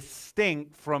is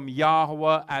distinct from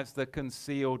Yahweh as the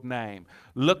concealed name.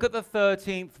 Look at the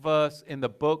 13th verse in the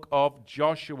book of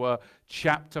Joshua,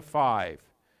 chapter 5.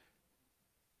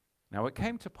 Now it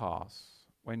came to pass,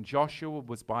 when Joshua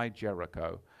was by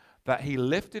Jericho, that he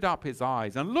lifted up his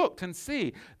eyes and looked, and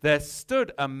see, there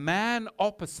stood a man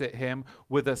opposite him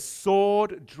with a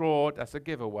sword drawn, that's a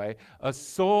giveaway, a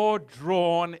sword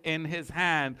drawn in his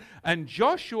hand. And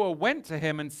Joshua went to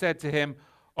him and said to him,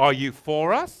 are you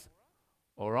for us,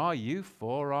 or are you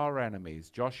for our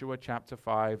enemies? Joshua chapter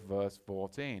 5, verse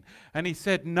 14. And he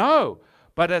said, no,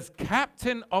 but as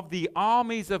captain of the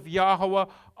armies of Yahweh,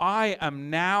 I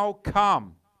am now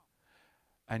come.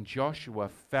 And Joshua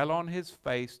fell on his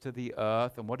face to the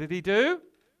earth. And what did he do?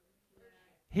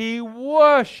 He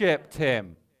worshipped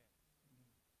him.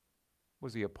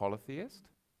 Was he a polytheist?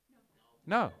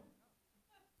 No.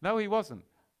 No, he wasn't.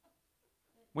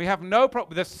 We have no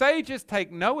problem. The sages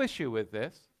take no issue with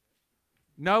this.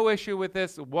 No issue with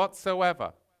this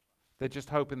whatsoever. They're just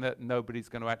hoping that nobody's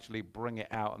going to actually bring it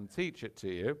out and teach it to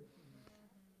you.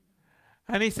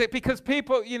 And he said, because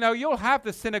people, you know, you'll have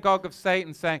the synagogue of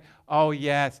Satan saying, oh,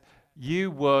 yes, you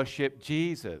worship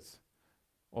Jesus.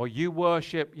 Or you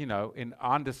worship, you know, in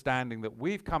understanding that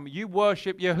we've come, you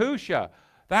worship Yahusha.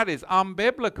 That is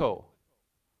unbiblical.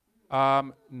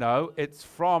 No, it's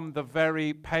from the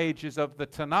very pages of the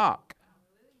Tanakh.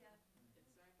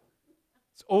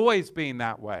 It's always been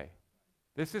that way.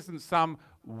 This isn't some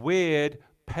weird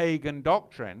pagan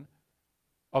doctrine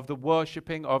of the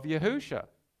worshipping of Yahusha.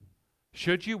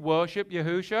 Should you worship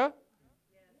Yahusha? Yes.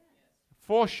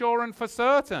 For sure and for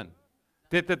certain.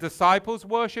 Did the disciples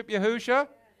worship Yahusha? Yes.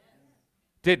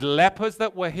 Did lepers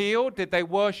that were healed, did they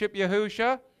worship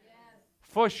Yahusha? Yes.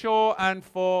 For sure and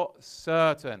for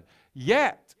certain.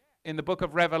 Yet, in the book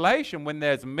of Revelation, when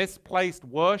there's misplaced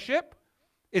worship,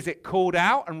 is it called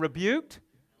out and rebuked?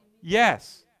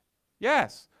 Yes.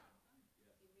 Yes.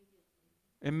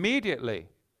 Immediately.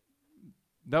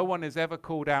 No one is ever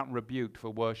called out and rebuked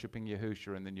for worshiping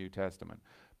Yahusha in the New Testament,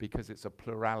 because it's a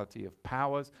plurality of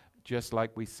powers, just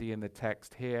like we see in the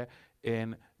text here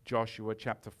in Joshua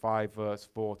chapter 5, verse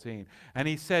 14. And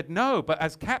he said, no, but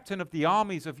as captain of the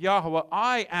armies of Yahweh,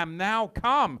 I am now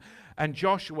come. And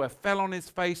Joshua fell on his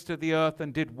face to the earth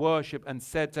and did worship, and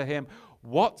said to him,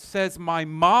 what says my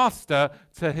master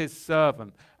to his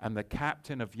servant? And the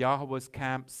captain of Yahweh's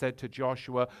camp said to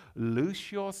Joshua,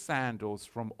 loose your sandals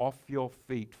from off your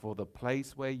feet, for the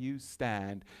place where you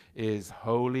stand is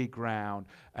holy ground.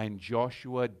 And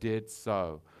Joshua did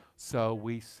so. So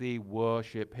we see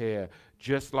worship here,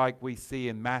 just like we see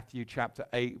in Matthew chapter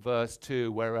 8, verse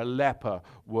 2, where a leper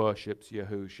worships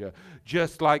Yahusha.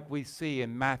 Just like we see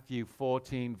in Matthew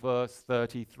 14, verse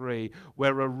 33,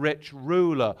 where a rich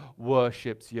ruler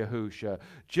worships Yahusha.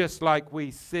 Just like we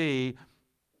see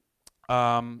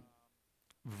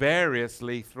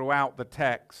variously throughout the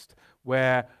text,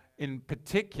 where in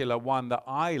particular one that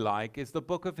I like is the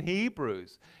book of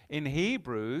Hebrews. In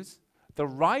Hebrews, the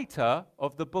writer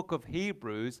of the book of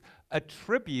Hebrews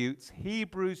attributes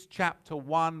Hebrews chapter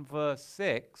 1 verse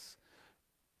 6,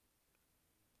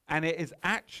 and it is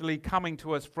actually coming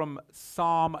to us from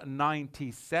Psalm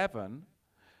 97.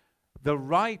 The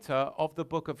writer of the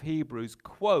book of Hebrews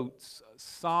quotes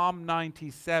Psalm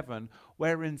 97,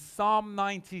 where in Psalm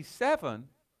 97,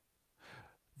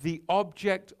 the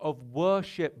object of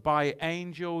worship by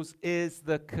angels is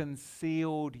the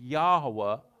concealed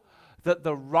Yahweh, that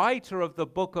the writer of the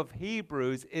book of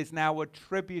Hebrews is now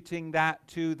attributing that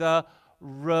to the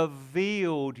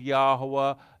revealed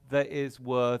Yahweh that is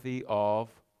worthy of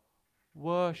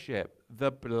worship,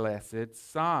 the blessed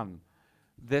Son.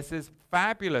 This is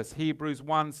fabulous. Hebrews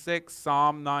 1:6,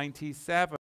 Psalm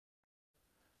 97.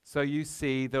 So you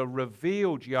see the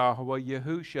revealed Yahweh,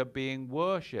 Yahusha, being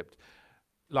worshipped.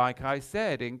 Like I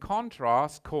said, in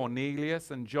contrast,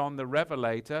 Cornelius and John the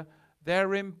Revelator, they're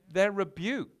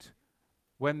rebuked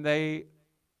when they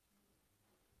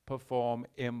perform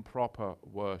improper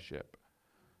worship.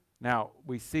 Now,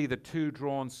 we see the two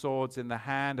drawn swords in the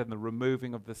hand and the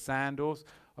removing of the sandals.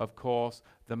 of course,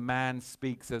 the man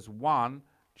speaks as one,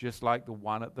 just like the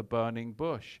one at the burning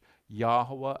bush,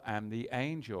 Yahweh and the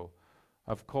angel.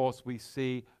 Of course, we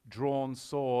see drawn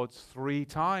swords 3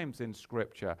 times in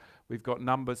Scripture. We've got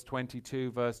Numbers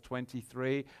 22, verse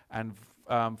 23, and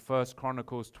 1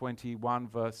 Chronicles 21,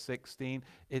 verse 16.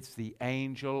 It's the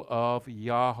angel of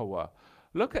Yahweh.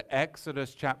 Look at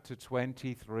Exodus chapter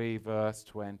 23, verse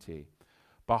 20.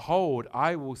 Behold,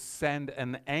 I will send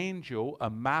an angel, a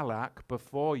malach,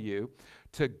 before you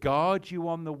to guard you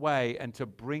on the way and to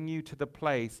bring you to the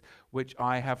place which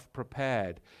I have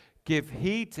prepared. Give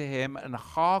heed to him and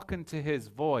hearken to his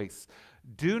voice.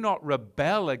 Do not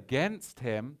rebel against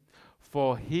him,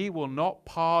 for he will not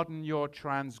pardon your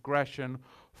transgression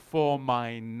for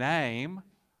my name.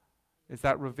 Is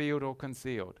that revealed or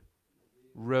concealed?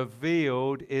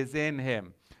 Revealed is in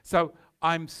him. So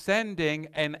I'm sending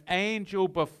an angel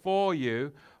before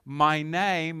you. My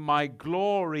name, my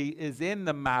glory is in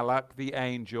the malach, the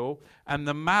angel, and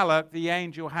the malach, the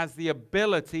angel, has the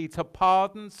ability to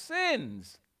pardon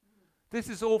sins. This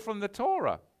is all from the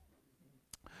Torah.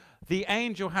 The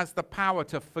angel has the power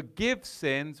to forgive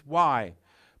sins. Why?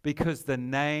 Because the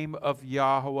name of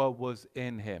Yahweh was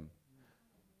in him.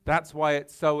 That's why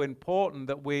it's so important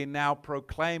that we're now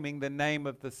proclaiming the name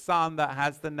of the Son that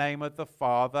has the name of the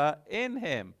Father in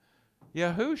him.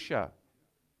 Yahusha.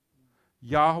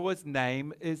 Yahweh's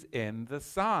name is in the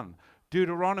Son.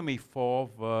 Deuteronomy 4,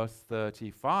 verse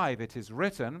 35. It is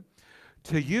written,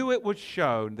 to you it was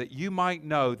shown that you might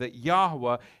know that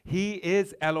Yahweh, he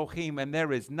is Elohim, and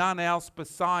there is none else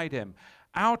beside him.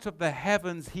 Out of the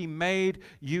heavens he made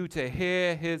you to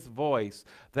hear his voice,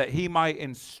 that he might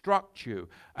instruct you.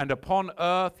 And upon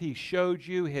earth he showed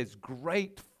you his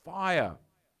great fire.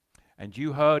 And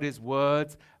you heard his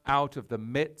words out of the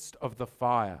midst of the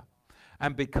fire.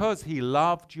 And because he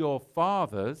loved your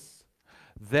fathers,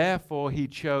 therefore he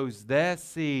chose their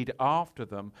seed after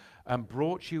them, and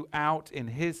brought you out in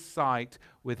his sight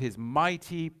with his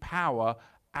mighty power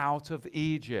out of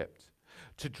Egypt,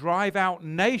 to drive out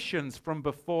nations from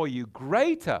before you,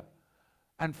 greater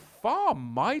and far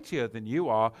mightier than you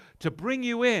are, to bring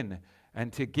you in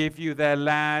and to give you their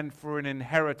land for an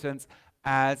inheritance,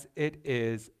 as it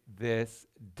is this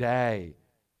day.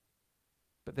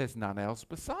 But there's none else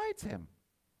besides him.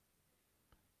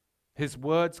 His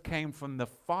words came from the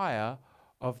fire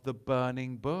of the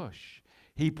burning bush.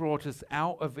 He brought us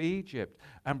out of Egypt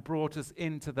and brought us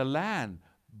into the land.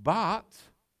 But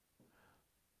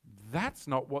that's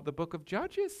not what the book of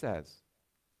Judges says.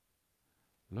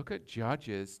 Look at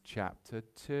Judges chapter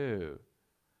 2.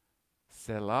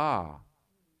 Selah.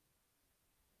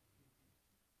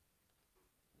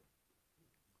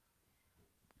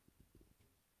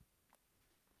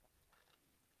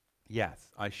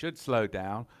 Yes, I should slow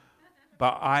down,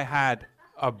 but I had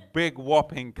a big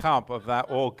whopping cup of that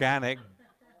organic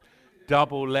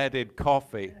double-leaded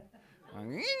coffee.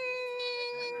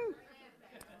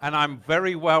 And I'm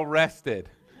very well rested.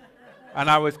 And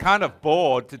I was kind of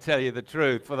bored, to tell you the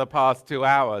truth, for the past 2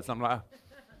 hours. I'm like,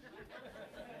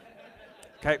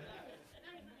 okay.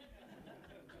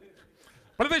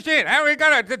 But this shit, how we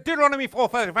go to Deuteronomy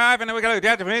 4:35, and then we go to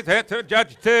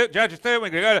Judges 2, we're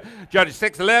going to go to Judges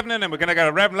 6:11, and then we're going to go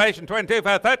to Revelation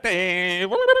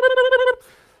 22:13.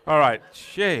 All right,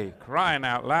 gee, crying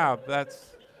out loud.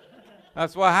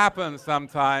 That's what happens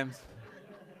sometimes.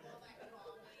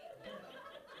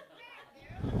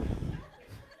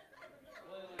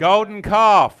 Golden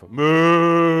calf,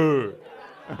 moo.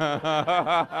 It's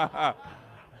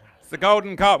the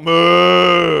golden calf,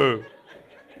 moo.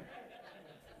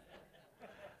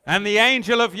 And the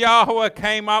angel of Yahweh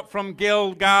came up from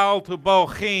Gilgal to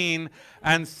Bochim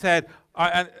and said,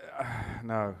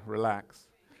 no, relax.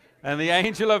 And the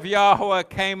angel of Yahweh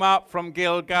came up from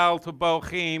Gilgal to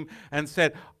Bochim and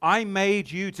said, I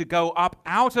made you to go up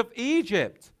out of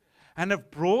Egypt and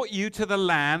have brought you to the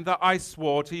land that I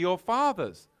swore to your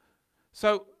fathers.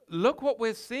 So look what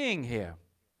we're seeing here.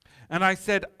 And I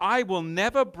said, I will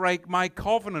never break my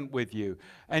covenant with you,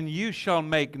 and you shall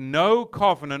make no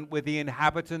covenant with the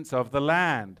inhabitants of the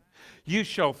land. You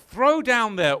shall throw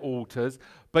down their altars,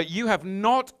 but you have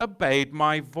not obeyed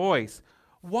my voice.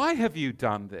 Why have you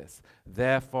done this?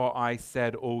 Therefore I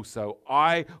said also,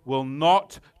 I will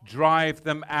not drive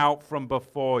them out from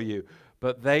before you,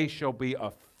 but they shall be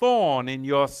a thorn in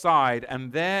your side,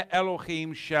 and their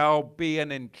Elohim shall be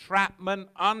an entrapment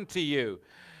unto you.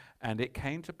 And it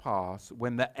came to pass,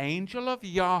 when the angel of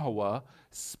Yahweh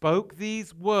spoke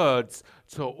these words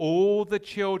to all the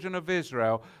children of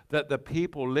Israel, that the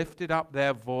people lifted up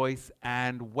their voice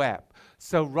and wept.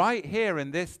 So right here in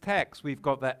this text, we've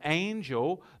got the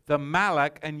angel, the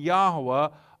Malach, and Yahweh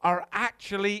are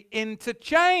actually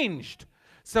interchanged.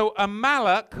 So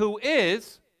Amalek, who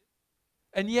is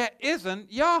and yet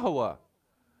isn't Yahweh.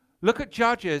 Look at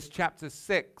Judges chapter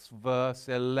 6, verse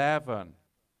 11.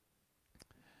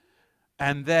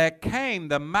 And there came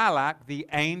the Malak, the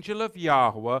angel of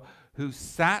Yahweh, who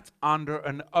sat under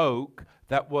an oak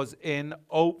that was in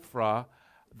Ophrah,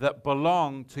 that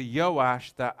belonged to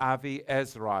Joash the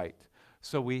Avi-Ezrite.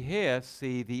 So we here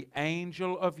see the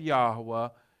angel of Yahweh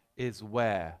is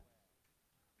where?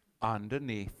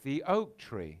 Underneath the oak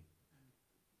tree.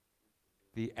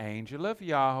 The angel of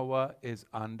Yahweh is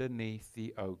underneath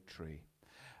the oak tree.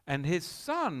 And his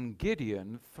son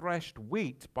Gideon threshed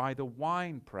wheat by the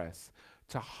winepress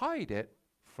to hide it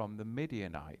from the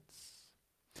Midianites.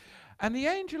 And the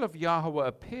angel of Yahweh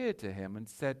appeared to him and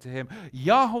said to him,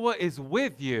 Yahweh is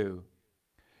with you,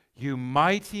 you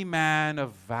mighty man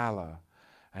of valor.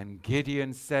 And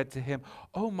Gideon said to him,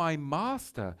 O my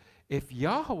master, if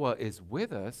Yahweh is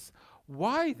with us,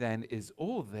 why then is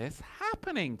all this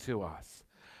happening to us?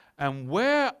 And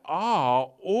where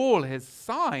are all his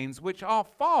signs which our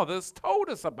fathers told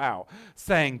us about,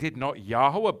 saying, did not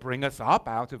Yahweh bring us up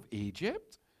out of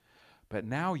Egypt? But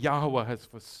now Yahweh has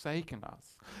forsaken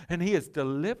us, and he has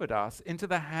delivered us into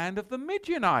the hand of the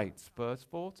Midianites. Verse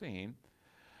 14.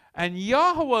 And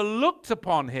Yahweh looked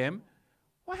upon him.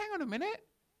 Well, hang on a minute.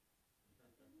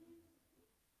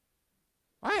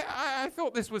 I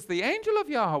thought this was the angel of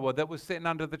Yahweh that was sitting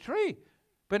under the tree.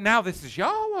 But now this is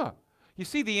Yahweh. You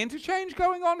see the interchange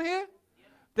going on here? Yeah.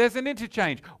 There's an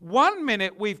interchange. 1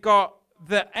 minute we've got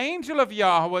the angel of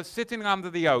Yahweh sitting under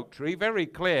the oak tree, very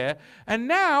clear. And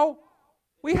now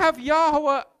we have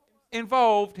Yahweh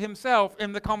involved himself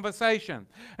in the conversation.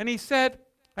 And he said,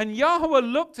 and Yahweh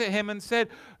looked at him and said,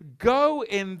 go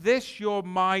in this your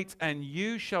might, and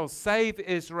you shall save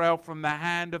Israel from the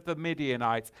hand of the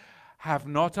Midianites. Have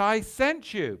not I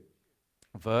sent you?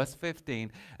 Verse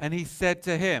 15. And he said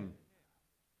to him,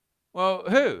 well,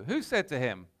 who? Who said to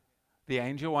him? The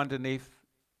angel underneath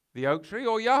the oak tree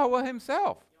or Yahweh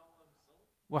himself?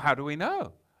 Well, how do we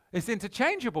know? It's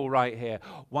interchangeable right here.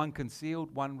 One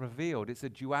concealed, one revealed. It's a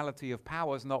duality of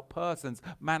powers, not persons,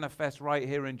 manifest right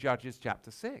here in Judges chapter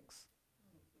 6.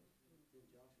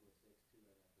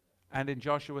 And in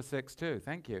Joshua 6 too.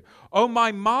 Thank you. Oh,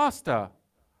 my master,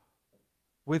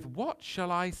 with what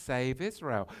shall I save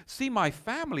Israel? See, my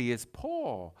family is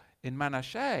poor in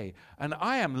Manasseh, and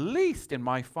I am least in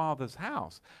my father's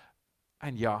house.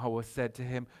 And Yahweh said to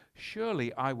him,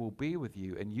 surely I will be with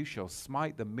you, and you shall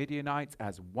smite the Midianites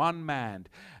as one man.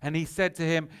 And he said to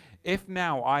him, if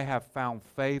now I have found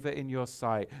favor in your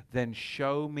sight, then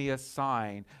show me a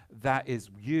sign that it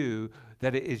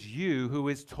is you who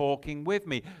is talking with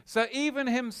me. So even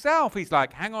himself, he's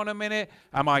like, hang on a minute,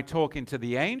 am I talking to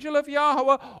the angel of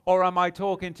Yahweh, or am I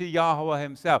talking to Yahweh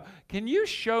himself? Can you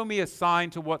show me a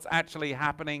sign to what's actually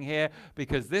happening here?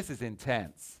 Because this is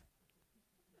intense.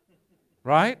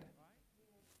 Right?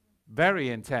 Very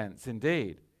intense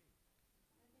indeed.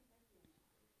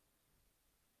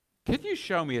 Can you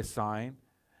show me a sign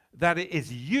that it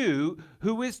is you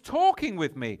who is talking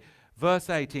with me? Verse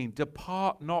 18,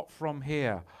 depart not from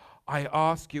here, I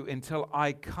ask you, until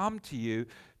I come to you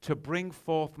to bring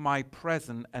forth my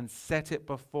present and set it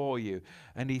before you.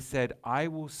 And he said, I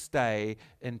will stay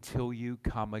until you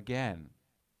come again.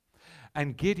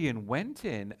 And Gideon went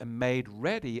in and made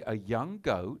ready a young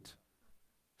goat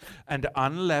and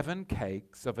unleavened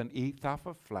cakes of an ephah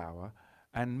of flour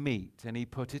and meat. And he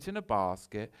put it in a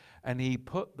basket, and he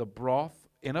put the broth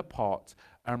in a pot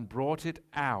and brought it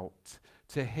out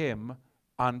to him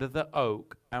under the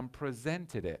oak and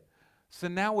presented it. So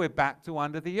now we're back to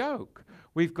under the oak.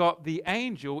 We've got the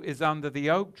angel is under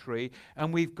the oak tree,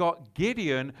 and we've got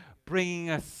Gideon bringing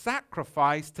a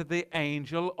sacrifice to the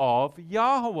angel of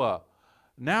Yahweh.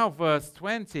 Now verse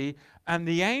 20, and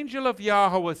the angel of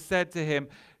Yahweh said to him,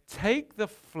 take the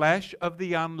flesh of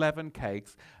the unleavened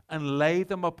cakes and lay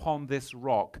them upon this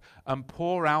rock and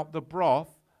pour out the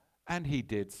broth. And he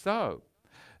did so.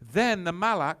 Then the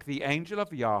Malak, the angel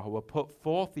of Yahweh, put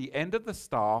forth the end of the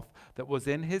staff that was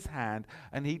in his hand,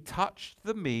 and he touched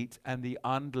the meat and the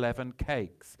unleavened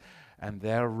cakes. And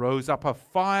there rose up a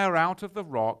fire out of the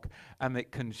rock, and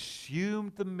it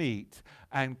consumed the meat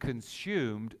and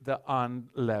consumed the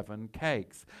unleavened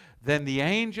cakes. Then the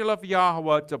angel of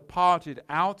Yahweh departed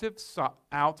out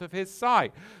of his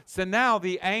sight. So now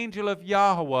the angel of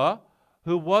Yahweh,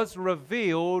 who was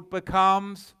revealed,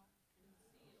 becomes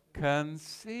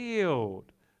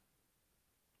concealed.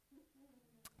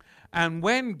 And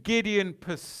when Gideon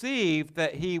perceived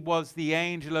that he was the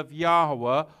angel of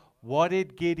Yahweh, what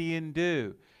did Gideon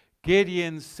do?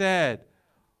 Gideon said,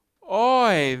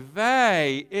 Oy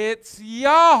vey, it's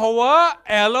Yahweh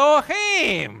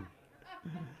Elohim.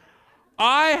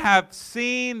 I have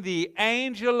seen the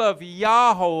angel of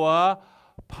Yahweh,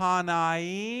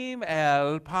 Panaim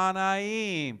El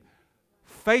Panaim,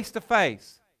 face to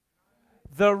face.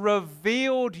 The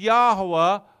revealed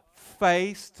Yahweh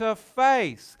face to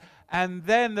face. And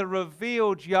then the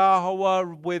revealed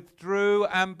Yahweh withdrew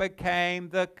and became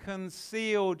the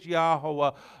concealed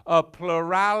Yahweh, a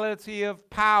plurality of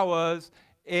powers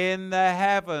in the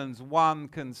heavens, one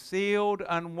concealed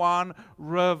and one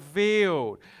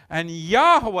revealed. And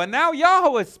Yahweh, now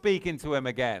Yahweh is speaking to him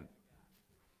again.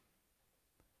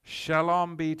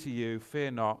 Shalom be to you,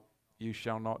 fear not, you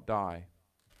shall not die.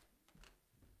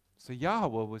 So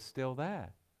Yahweh was still there,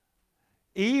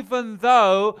 even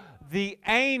though the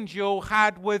angel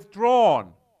had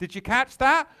withdrawn. Did you catch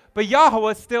that? But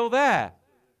Yahweh is still there,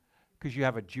 because you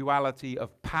have a duality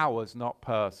of powers, not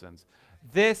persons.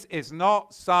 This is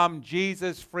not some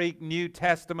Jesus freak New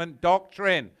Testament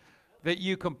doctrine that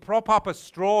you can prop up a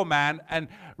straw man and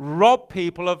rob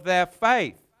people of their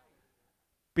faith.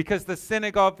 Because the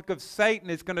synagogue of Satan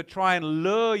is going to try and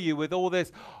lure you with all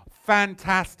this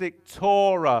fantastic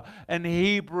Torah and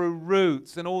Hebrew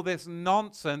roots and all this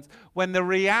nonsense, when the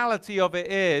reality of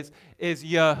it is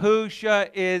Yahusha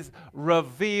is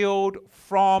revealed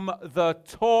from the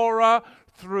Torah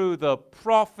through the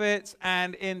prophets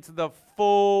and into the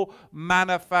full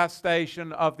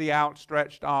manifestation of the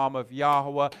outstretched arm of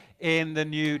Yahweh in the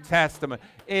New Testament.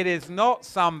 It is not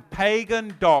some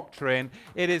pagan doctrine.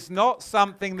 It is not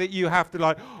something that you have to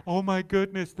like, oh my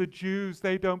goodness, the Jews,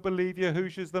 they don't believe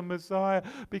Yahusha's the Messiah.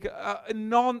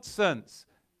 Nonsense.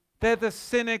 They're the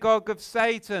synagogue of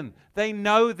Satan. They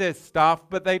know this stuff,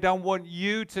 but they don't want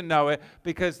you to know it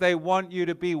because they want you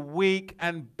to be weak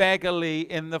and beggarly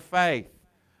in the faith.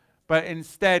 But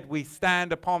instead, we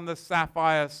stand upon the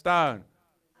sapphire stone.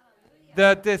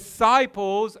 The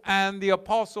disciples and the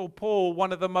Apostle Paul,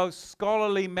 one of the most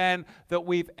scholarly men that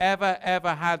we've ever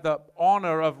had the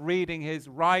honor of reading his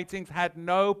writings, had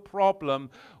no problem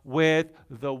with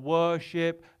the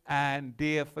worship and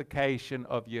deification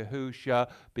of Yahusha,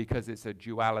 because it's a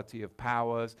duality of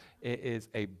powers. It is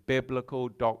a biblical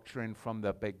doctrine from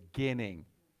the beginning.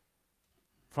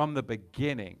 From the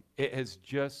beginning, it has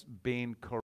just been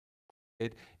corrupted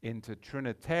into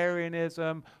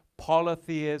Trinitarianism,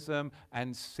 polytheism,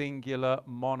 and singular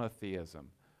monotheism.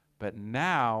 But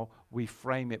now we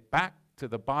frame it back to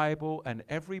the Bible, and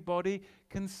everybody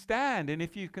can stand. And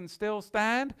if you can still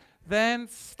stand, then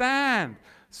stand.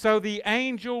 So the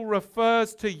angel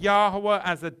refers to Yahweh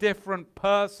as a different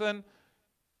person,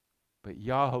 but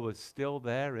Yahweh is still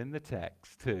there in the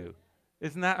text too.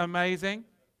 Isn't that amazing?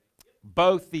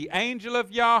 Both the angel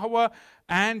of Yahweh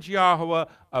and Yahweh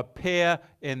appear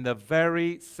in the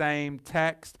very same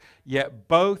text, yet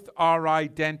both are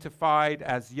identified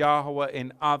as Yahweh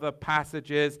in other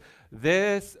passages.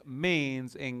 This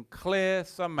means, in clear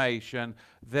summation,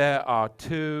 there are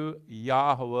two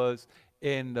Yahwehs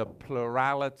in the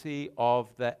plurality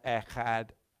of the Echad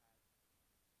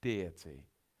deity.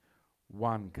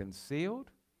 One concealed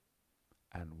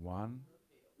and one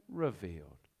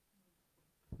revealed.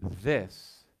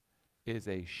 This is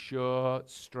a sure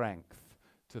strength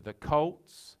to the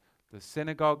cults, the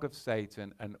synagogue of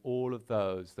Satan, and all of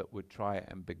those that would try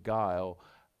and beguile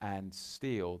and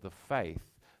steal the faith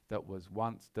that was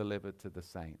once delivered to the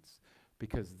saints.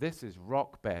 Because this is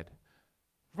rock bed.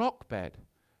 Rock bed.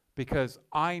 Because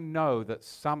I know that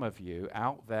some of you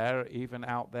out there, even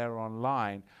out there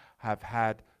online, have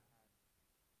had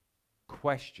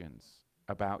questions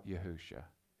about Yahusha,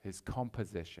 his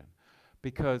composition.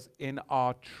 Because in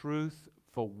our truth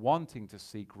for wanting to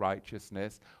seek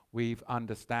righteousness, we've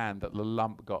understand that the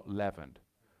lump got leavened.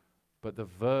 But the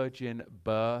virgin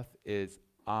birth is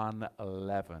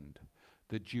unleavened.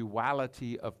 The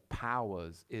duality of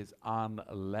powers is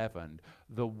unleavened.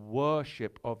 The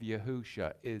worship of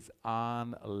Yahusha is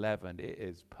unleavened. It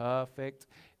is perfect.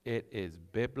 It is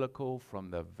biblical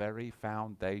from the very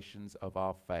foundations of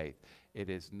our faith. It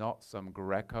is not some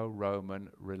Greco-Roman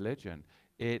religion.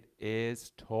 It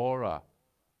is Torah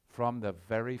from the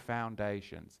very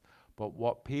foundations. But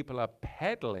what people are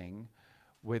peddling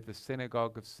with the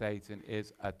synagogue of Satan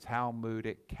is a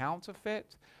Talmudic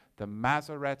counterfeit, the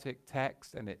Masoretic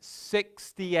text, and its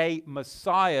 68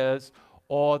 messiahs,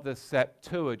 or the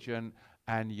Septuagint,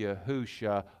 and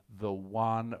Yahusha, the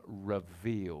one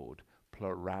revealed,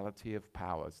 plurality of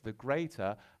powers, the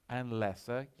greater and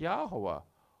lesser Yahweh.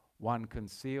 One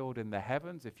concealed in the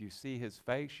heavens, if you see his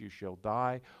face, you shall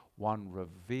die. One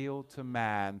revealed to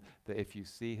man, that if you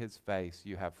see his face,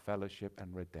 you have fellowship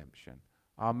and redemption.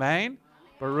 Amen?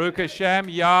 Baruch Hashem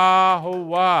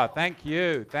Yahuwah. Thank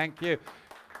you. Thank you.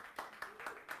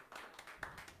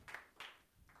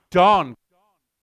 Don.